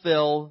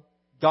fulfill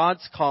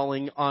God's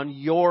calling on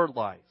your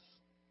life.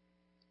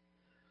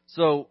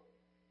 So,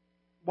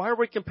 why are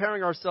we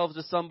comparing ourselves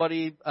to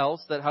somebody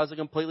else that has a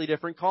completely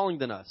different calling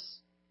than us?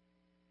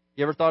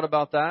 You ever thought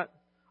about that?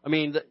 I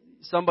mean,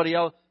 somebody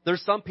else,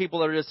 there's some people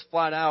that are just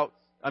flat out,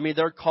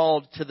 they're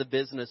called to the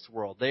business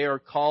world. They are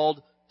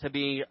called to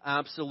be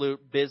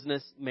absolute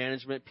business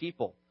management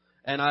people.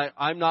 And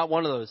I'm not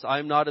one of those.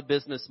 I'm not a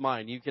business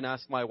mind. You can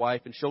ask my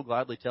wife and she'll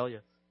gladly tell you.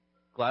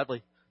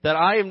 Gladly. That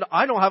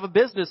I don't have a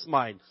business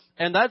mind.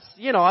 And that's,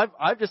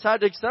 I've just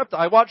had to accept it.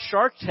 I watch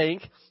Shark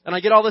Tank and I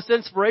get all this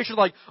inspiration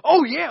like,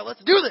 oh yeah,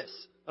 let's do this.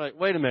 I'm like,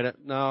 wait a minute.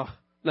 No,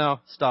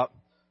 stop.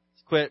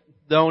 Quit.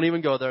 Don't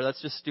even go there.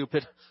 That's just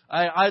stupid.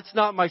 It's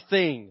not my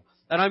thing.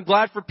 And I'm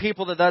glad for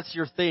people that that's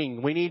your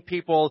thing. We need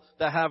people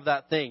that have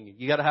that thing.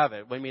 You gotta have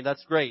it.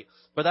 That's great.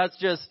 But that's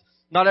just,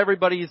 not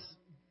everybody's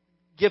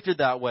gifted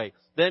that way.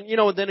 Then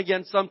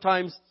again,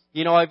 sometimes,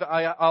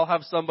 I'll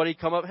have somebody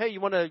come up, hey, you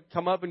want to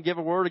come up and give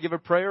a word or give a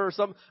prayer or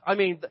something?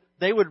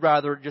 They would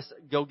rather just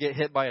go get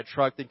hit by a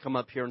truck than come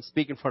up here and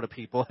speak in front of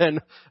people.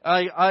 And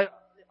I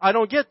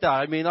don't get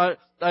that.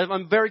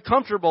 I'm very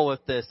comfortable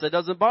with this. It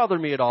doesn't bother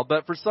me at all.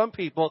 But for some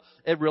people,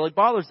 it really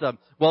bothers them.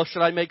 Well,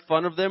 should I make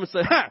fun of them and say,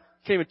 can't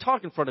even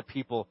talk in front of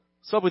people?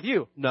 What's up with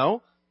you?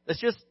 No.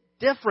 It's just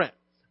different.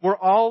 We're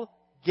all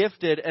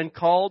gifted and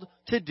called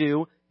to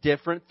do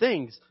different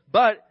things.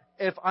 But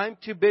if I'm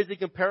too busy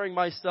comparing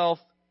myself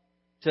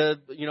to,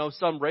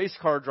 some race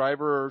car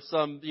driver or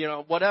some,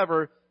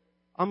 whatever,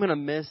 I'm going to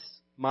miss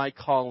my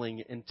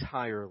calling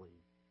entirely.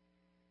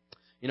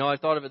 I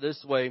thought of it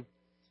this way.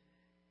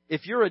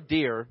 If you're a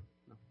deer,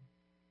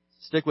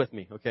 stick with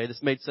me, okay? This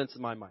made sense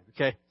in my mind,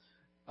 okay?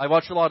 I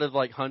watch a lot of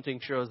hunting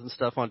shows and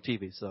stuff on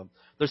TV, so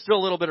there's still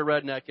a little bit of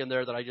redneck in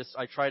there that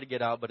I try to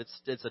get out, but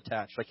it's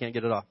attached. I can't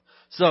get it off.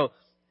 So,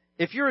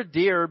 if you're a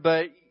deer,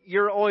 but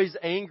you're always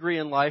angry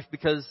in life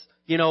because,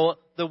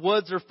 the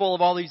woods are full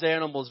of all these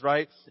animals,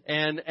 right?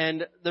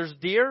 And there's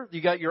deer,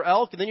 you got your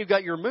elk, and then you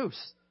got your moose,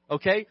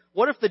 okay?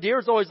 What if the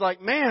deer's always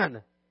like,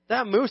 man,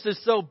 that moose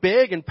is so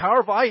big and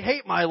powerful, I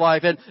hate my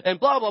life, and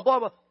blah, blah, blah,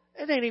 blah.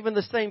 It ain't even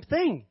the same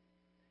thing.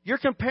 You're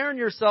comparing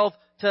yourself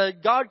to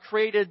God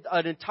created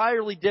an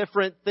entirely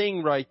different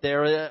thing right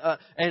there,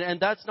 and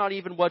that's not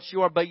even what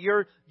you are, but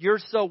you're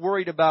so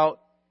worried about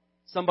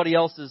somebody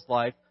else's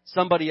life,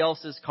 somebody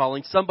else's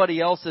calling, somebody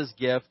else's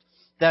gift,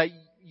 that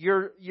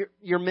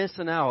you're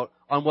missing out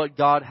on what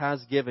God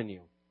has given you.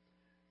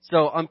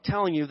 So I'm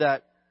telling you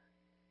that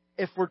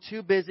if we're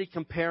too busy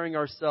comparing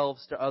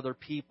ourselves to other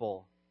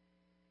people,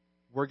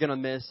 we're going to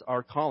miss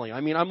our calling.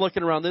 I'm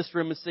looking around this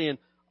room and seeing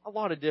a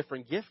lot of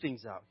different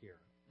giftings out here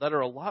that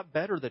are a lot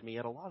better than me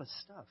at a lot of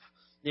stuff.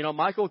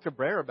 Michael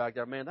Cabrera back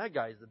there, man, that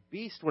guy's a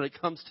beast when it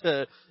comes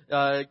to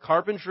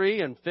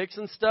carpentry and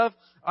fixing stuff.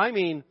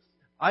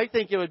 I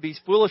think it would be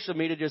foolish of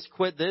me to just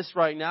quit this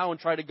right now and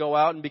try to go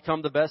out and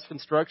become the best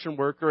construction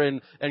worker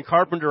and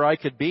carpenter I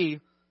could be,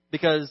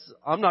 because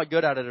I'm not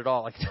good at it at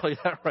all. I can tell you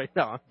that right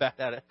now. I'm bad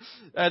at it.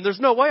 And there's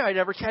no way I'd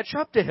ever catch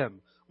up to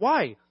him.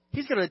 Why?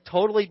 He's got a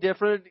totally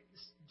different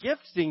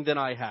gifting than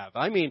I have.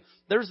 I mean,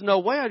 there's no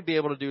way I'd be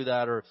able to do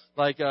that. Or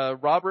like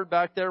Robert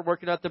back there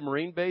working at the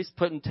Marine base,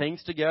 putting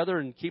tanks together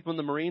and keeping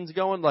the Marines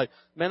going. Like,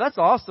 man, that's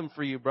awesome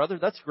for you, brother.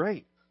 That's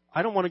great.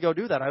 I don't want to go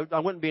do that. I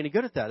wouldn't be any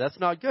good at that. That's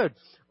not good.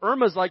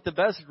 Irma's like the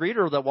best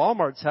greeter that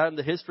Walmart's had in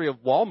the history of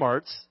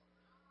Walmart's.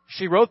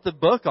 She wrote the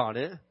book on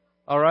it.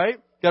 All right?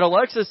 Got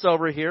Alexis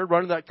over here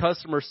running that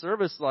customer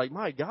service. Like,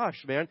 my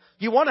gosh, man.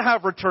 You want to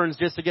have returns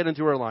just to get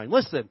into her line.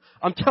 Listen,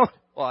 I'm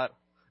telling,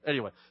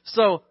 anyway.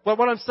 So, but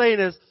what I'm saying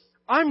is,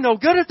 I'm no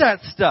good at that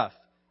stuff.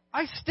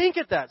 I stink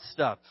at that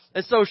stuff.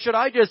 And so should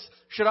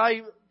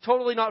I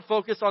totally not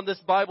focus on this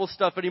Bible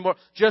stuff anymore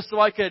just so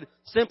I could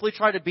simply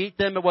try to beat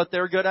them at what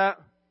they're good at?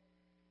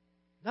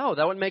 No,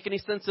 that wouldn't make any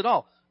sense at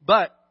all.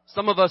 But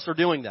some of us are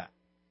doing that.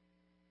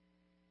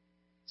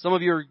 Some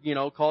of you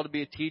are, called to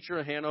be a teacher.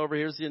 A hand over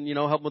here is,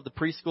 helping with the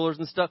preschoolers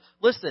and stuff.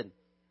 Listen,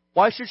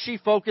 why should she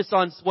focus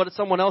on what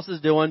someone else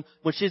is doing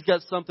when she's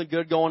got something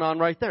good going on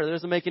right there? That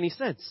doesn't make any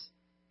sense.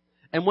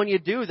 And when you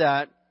do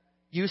that,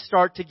 you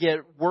start to get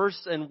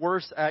worse and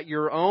worse at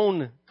your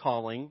own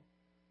calling.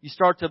 You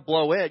start to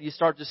blow it. You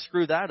start to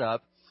screw that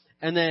up.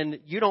 And then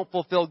you don't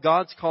fulfill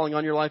God's calling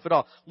on your life at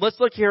all. Let's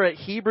look here at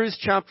Hebrews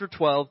chapter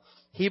 12.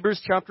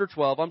 Hebrews chapter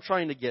 12. I'm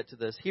trying to get to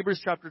this.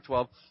 Hebrews chapter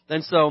 12.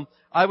 And so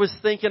I was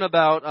thinking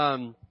about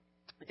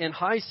in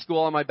high school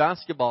on my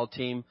basketball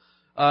team,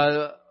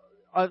 there's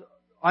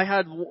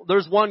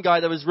one guy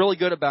that was really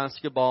good at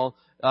basketball.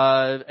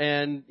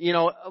 And,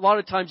 a lot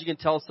of times you can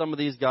tell some of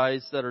these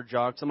guys that are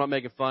jocks, I'm not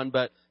making fun,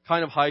 but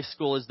kind of high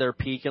school is their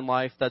peak in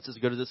life. That's as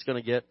good as it's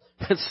going to get.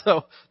 And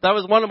so that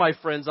was one of my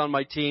friends on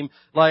my team.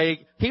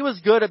 Like, he was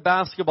good at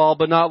basketball,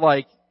 but not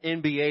like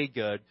NBA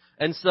good.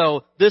 And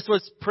so this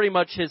was pretty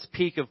much his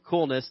peak of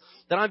coolness.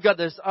 Then I've got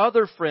this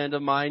other friend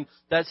of mine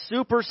that's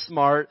super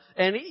smart,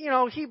 and he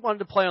wanted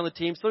to play on the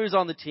team, so he was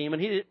on the team,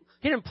 and he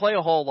didn't play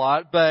a whole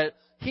lot, but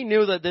he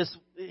knew that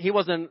he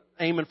wasn't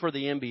aiming for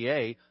the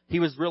NBA. He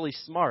was really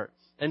smart.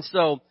 And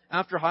so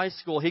after high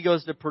school, he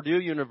goes to Purdue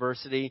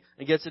University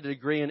and gets a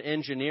degree in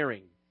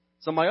engineering.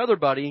 So my other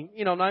buddy,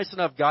 nice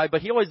enough guy,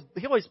 but he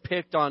always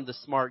picked on the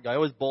smart guy. I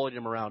always bullied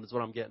him around is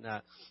what I'm getting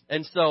at.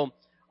 And so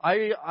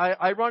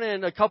I run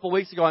in a couple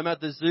weeks ago. I'm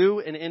at the zoo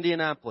in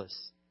Indianapolis.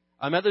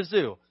 I'm at the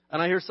zoo,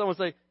 and I hear someone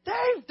say,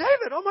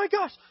 David, oh my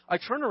gosh. I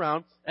turn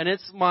around, and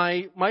it's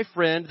my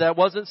friend that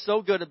wasn't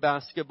so good at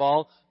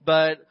basketball,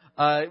 but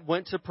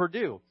went to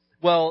Purdue.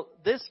 Well,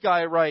 this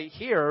guy right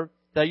here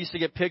that used to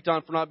get picked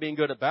on for not being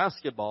good at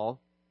basketball,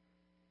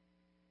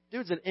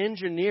 dude's an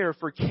engineer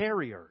for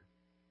Carrier.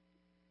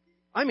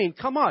 I mean,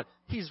 come on.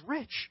 He's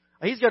rich.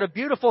 He's got a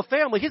beautiful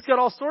family. He's got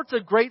all sorts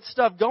of great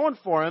stuff going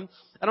for him.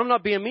 And I'm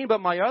not being mean,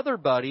 but my other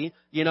buddy,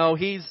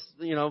 he's,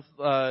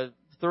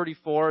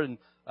 34 and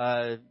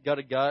got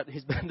a gut.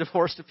 He's been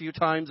divorced a few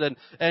times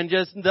and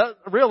just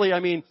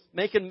really,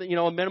 making,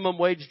 a minimum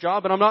wage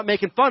job. And I'm not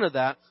making fun of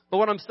that. But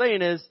what I'm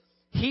saying is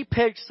he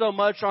picked so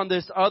much on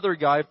this other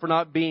guy for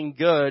not being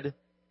good,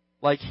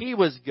 like he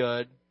was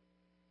good.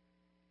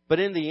 But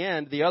in the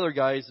end, the other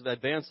guy's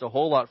advanced a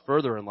whole lot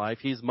further in life.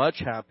 He's much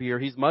happier.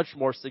 He's much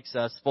more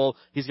successful.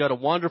 He's got a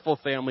wonderful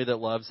family that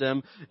loves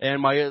him.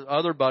 And my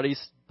other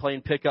buddy's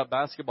playing pickup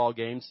basketball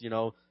games,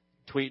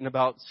 tweeting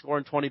about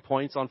scoring 20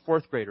 points on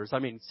fourth graders. I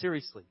mean,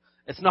 seriously,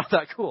 it's not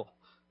that cool.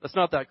 That's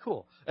not that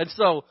cool. And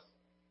so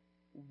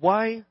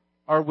why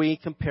are we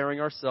comparing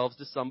ourselves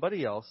to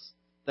somebody else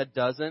that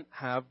doesn't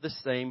have the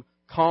same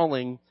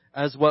calling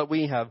as what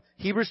we have?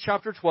 Hebrews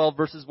chapter 12,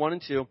 verses 1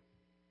 and 2.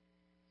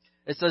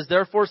 It says,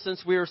 therefore,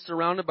 since we are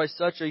surrounded by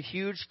such a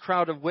huge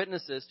crowd of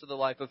witnesses to the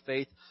life of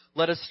faith,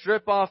 let us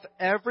strip off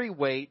every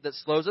weight that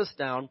slows us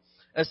down,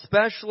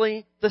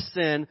 especially the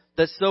sin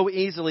that so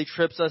easily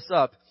trips us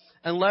up.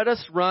 And let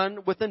us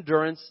run with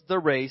endurance the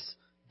race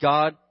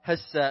God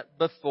has set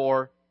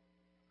before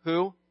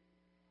who?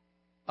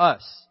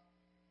 Us.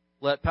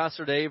 Let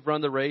Pastor Dave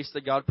run the race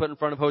that God put in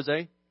front of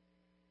Jose.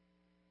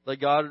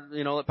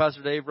 Let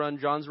Pastor Dave run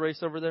John's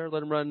race over there.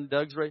 Let him run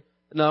Doug's race.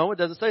 No, it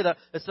doesn't say that.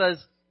 It says,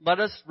 let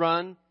us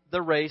run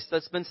the race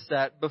that's been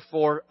set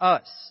before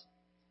us.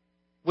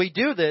 We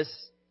do this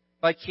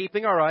by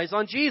keeping our eyes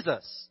on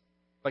Jesus.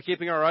 By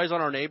keeping our eyes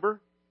on our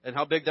neighbor and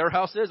how big their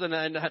house is and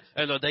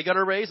they got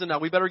a raise and now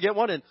we better get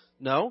one. And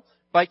no,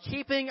 by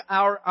keeping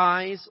our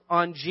eyes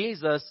on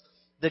Jesus,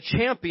 the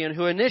champion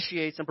who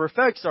initiates and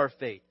perfects our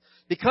faith.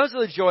 Because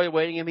of the joy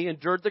awaiting him, he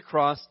endured the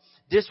cross,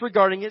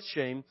 disregarding its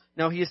shame.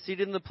 Now he is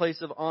seated in the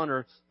place of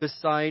honor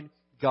beside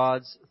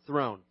God's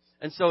throne.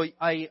 And so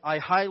I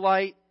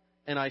highlight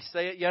and I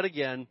say it yet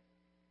again,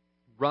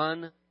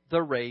 run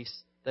the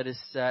race that is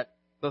set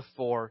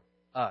before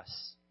us.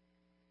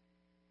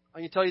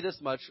 I can tell you this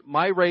much,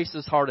 my race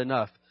is hard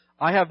enough.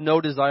 I have no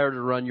desire to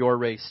run your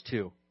race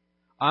too.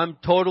 I'm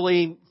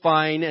totally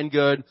fine and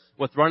good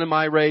with running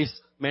my race,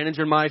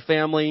 managing my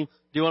family,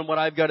 doing what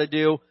I've got to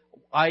do.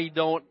 I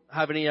don't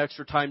have any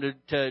extra time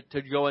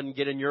to go and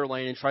get in your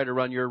lane and try to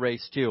run your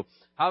race too.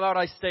 How about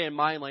I stay in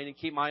my lane and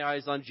keep my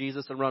eyes on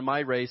Jesus and run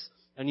my race,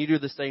 and you do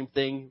the same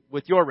thing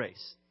with your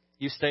race.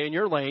 You stay in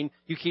your lane,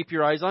 you keep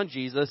your eyes on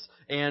Jesus,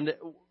 and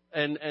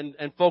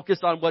and focus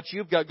on what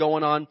you've got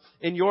going on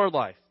in your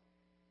life.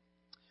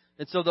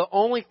 And so the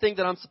only thing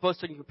that I'm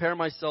supposed to compare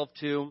myself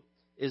to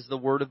is the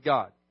Word of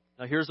God.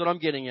 Now here's what I'm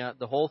getting at.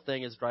 The whole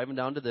thing is driving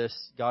down to this.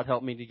 God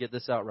help me to get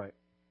this out right.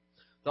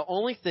 The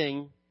only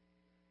thing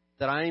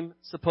that I'm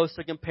supposed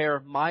to compare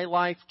my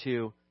life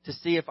to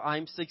see if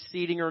I'm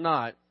succeeding or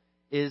not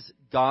is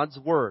God's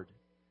Word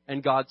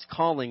and God's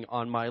calling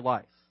on my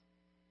life.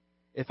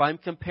 If I'm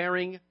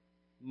comparing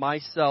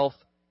myself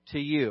to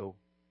you,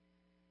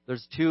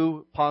 there's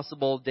two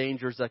possible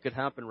dangers that could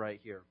happen right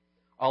here.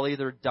 I'll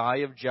either die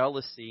of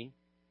jealousy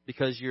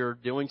because you're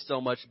doing so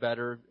much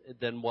better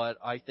than what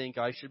I think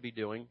I should be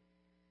doing,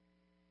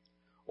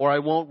 or I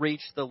won't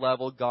reach the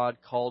level God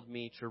called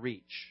me to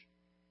reach.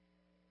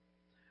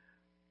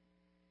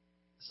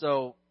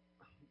 So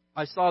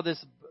I saw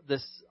this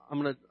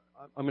I'm going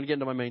to get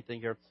into my main thing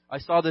here. I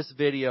saw this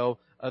video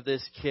of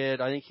this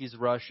kid. I think he's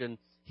Russian.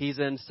 He's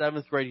in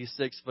 7th grade. He's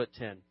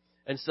 6'10".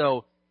 And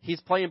so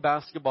he's playing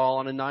basketball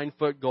on a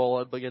 9-foot goal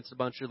against a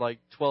bunch of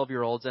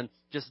 12-year-olds and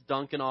just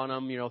dunking on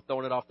them,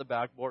 throwing it off the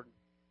backboard,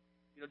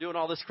 doing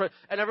all this crap.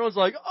 And everyone's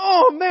like,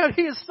 oh man,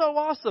 he is so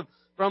awesome.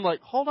 But I'm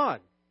like, hold on.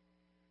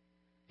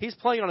 He's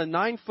playing on a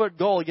 9-foot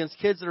goal against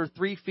kids that are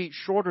 3 feet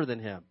shorter than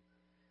him.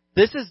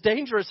 This is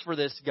dangerous for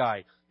this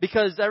guy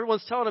because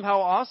everyone's telling him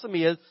how awesome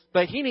he is,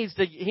 but he needs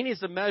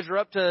to measure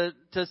up to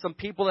some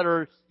people that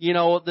are,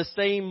 the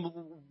same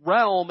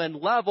realm and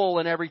level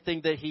and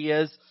everything that he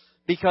is,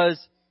 because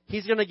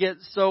he's going to get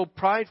so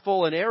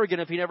prideful and arrogant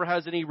if he never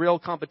has any real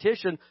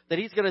competition that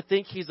he's going to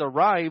think he's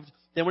arrived.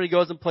 Then when he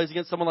goes and plays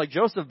against someone like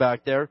Joseph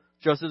back there,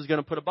 Joseph's going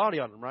to put a body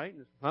on him, right?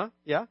 Huh?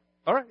 Yeah?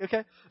 All right,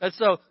 okay. And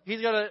so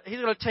he's going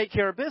to take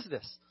care of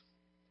business.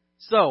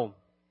 So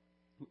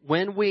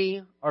when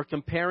we are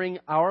comparing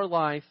our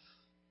life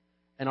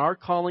and our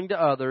calling to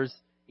others,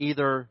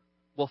 either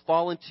we'll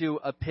fall into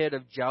a pit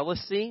of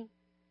jealousy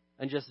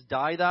and just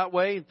die that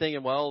way,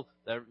 thinking, well,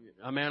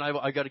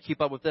 I got to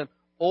keep up with them,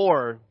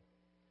 or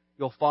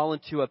you'll fall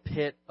into a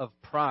pit of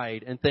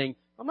pride and think,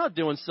 I'm not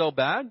doing so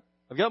bad.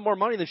 I've got more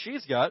money than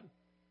she's got.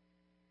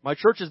 My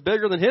church is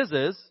bigger than his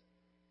is.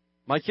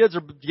 My kids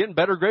are getting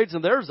better grades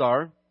than theirs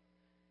are.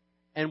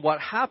 And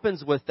what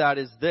happens with that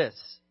is this.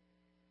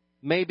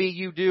 Maybe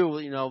you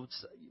do,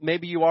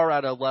 maybe you are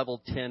at a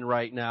level 10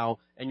 right now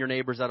and your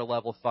neighbor's at a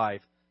level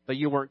 5. But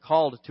you weren't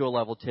called to a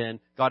level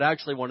 10. God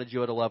actually wanted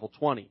you at a level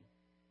 20.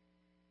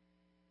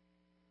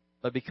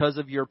 But because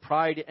of your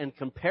pride and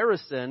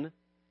comparison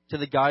to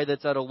the guy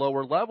that's at a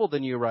lower level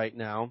than you right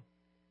now,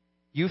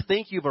 you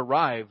think you've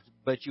arrived,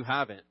 but you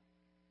haven't.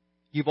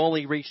 You've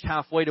only reached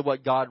halfway to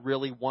what God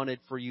really wanted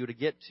for you to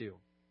get to.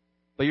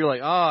 But you're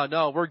like, oh,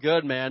 no, we're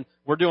good, man.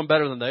 We're doing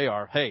better than they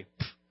are. Hey,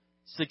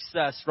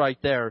 success right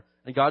there.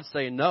 And God's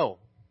saying, no,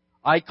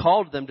 I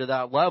called them to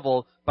that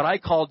level, but I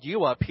called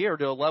you up here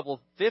to a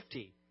level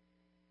 50.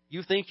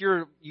 You think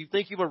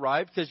you've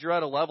arrived because you're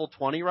at a level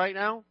 20 right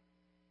now?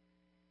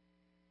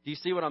 Do you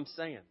see what I'm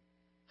saying?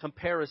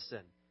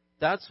 Comparison.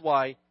 That's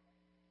why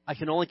I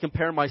can only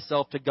compare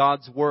myself to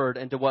God's Word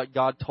and to what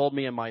God told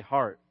me in my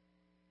heart.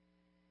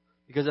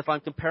 Because if I'm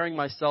comparing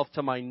myself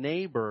to my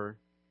neighbor,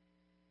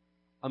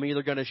 I'm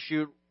either going to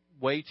shoot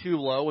way too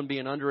low and be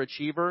an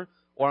underachiever,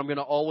 or I'm going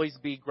to always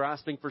be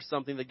grasping for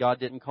something that God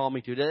didn't call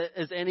me to.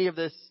 Is any of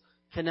this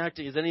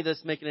connecting? Is any of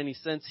this making any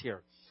sense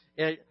here?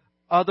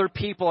 Other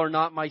people are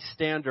not my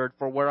standard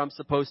for where I'm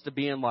supposed to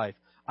be in life.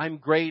 I'm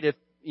great if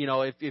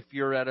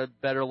you're at a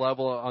better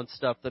level on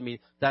stuff than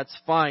me, that's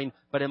fine.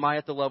 But am I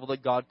at the level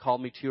that God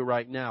called me to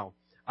right now?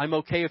 I'm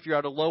okay if you're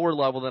at a lower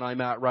level than I'm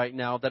at right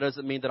now. That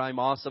doesn't mean that I'm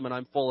awesome and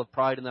I'm full of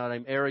pride and that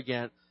I'm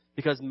arrogant,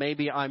 because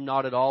maybe I'm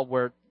not at all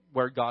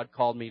where God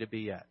called me to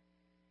be at.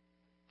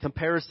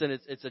 Comparison,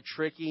 it's a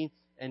tricky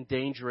and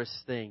dangerous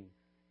thing.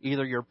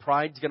 Either your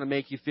pride's going to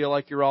make you feel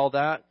like you're all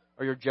that,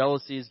 or your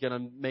jealousy is going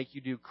to make you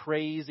do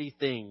crazy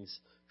things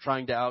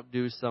trying to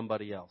outdo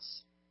somebody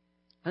else.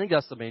 I think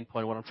that's the main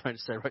point of what I'm trying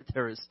to say right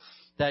there, is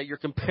that your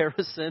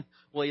comparison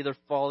will either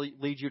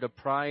lead you to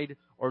pride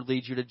or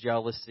lead you to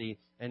jealousy.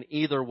 And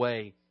either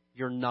way,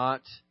 you're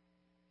not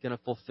going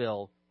to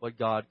fulfill what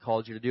God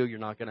called you to do. You're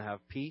not going to have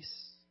peace.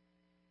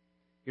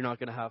 You're not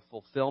going to have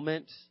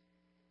fulfillment.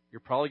 You're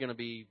probably going to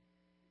be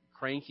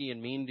cranky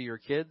and mean to your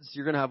kids.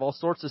 You're going to have all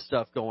sorts of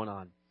stuff going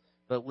on.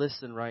 But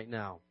listen right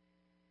now.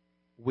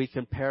 We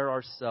compare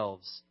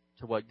ourselves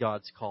to what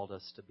God's called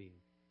us to be.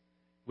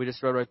 We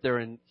just read right there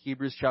in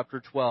Hebrews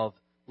chapter 12,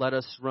 let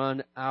us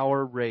run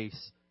our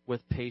race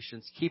with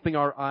patience, keeping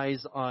our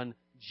eyes on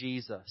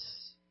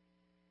Jesus.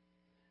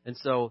 And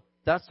so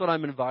that's what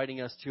I'm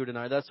inviting us to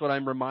tonight. That's what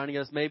I'm reminding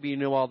us. Maybe you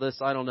knew all this,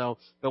 I don't know.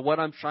 But what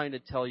I'm trying to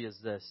tell you is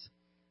this.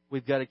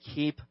 We've got to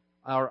keep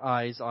our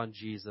eyes on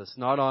Jesus,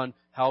 not on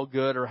how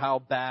good or how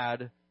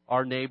bad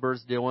our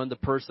neighbor's doing, the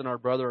person, our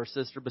brother or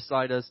sister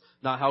beside us,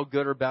 not how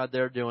good or bad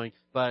they're doing,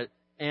 but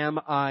am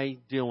I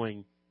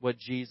doing what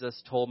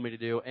Jesus told me to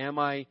do? Am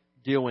I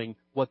doing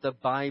what the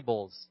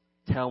Bible's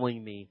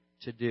telling me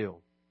to do?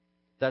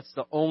 That's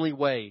the only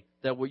way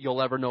that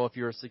you'll ever know if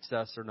you're a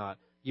success or not.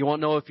 You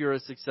won't know if you're a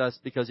success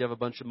because you have a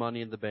bunch of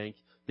money in the bank,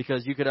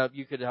 because you could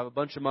have a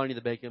bunch of money in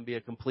the bank and be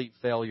a complete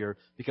failure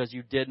because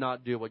you did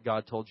not do what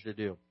God told you to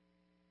do.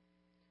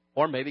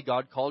 Or maybe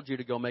God called you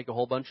to go make a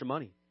whole bunch of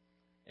money,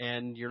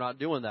 and you're not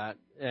doing that,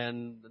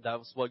 and that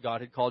was what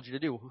God had called you to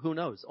do. Who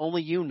knows?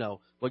 Only you know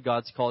what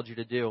God's called you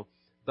to do.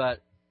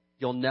 But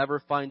you'll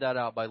never find that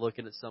out by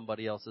looking at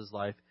somebody else's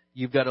life.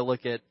 You've got to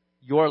look at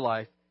your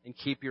life and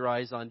keep your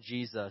eyes on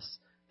Jesus.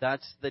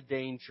 That's the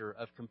danger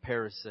of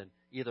comparison.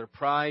 Either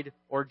pride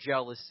or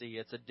jealousy.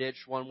 It's a ditch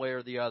one way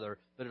or the other,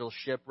 but it'll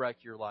shipwreck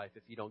your life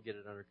if you don't get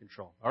it under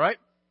control. All right?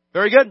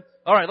 Very good.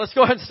 All right, let's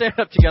go ahead and stand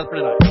up together for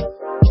tonight.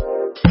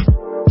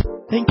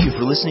 Thank you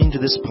for listening to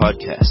this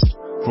podcast.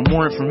 For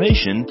more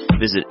information,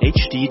 visit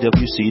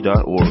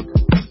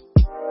hdwc.org.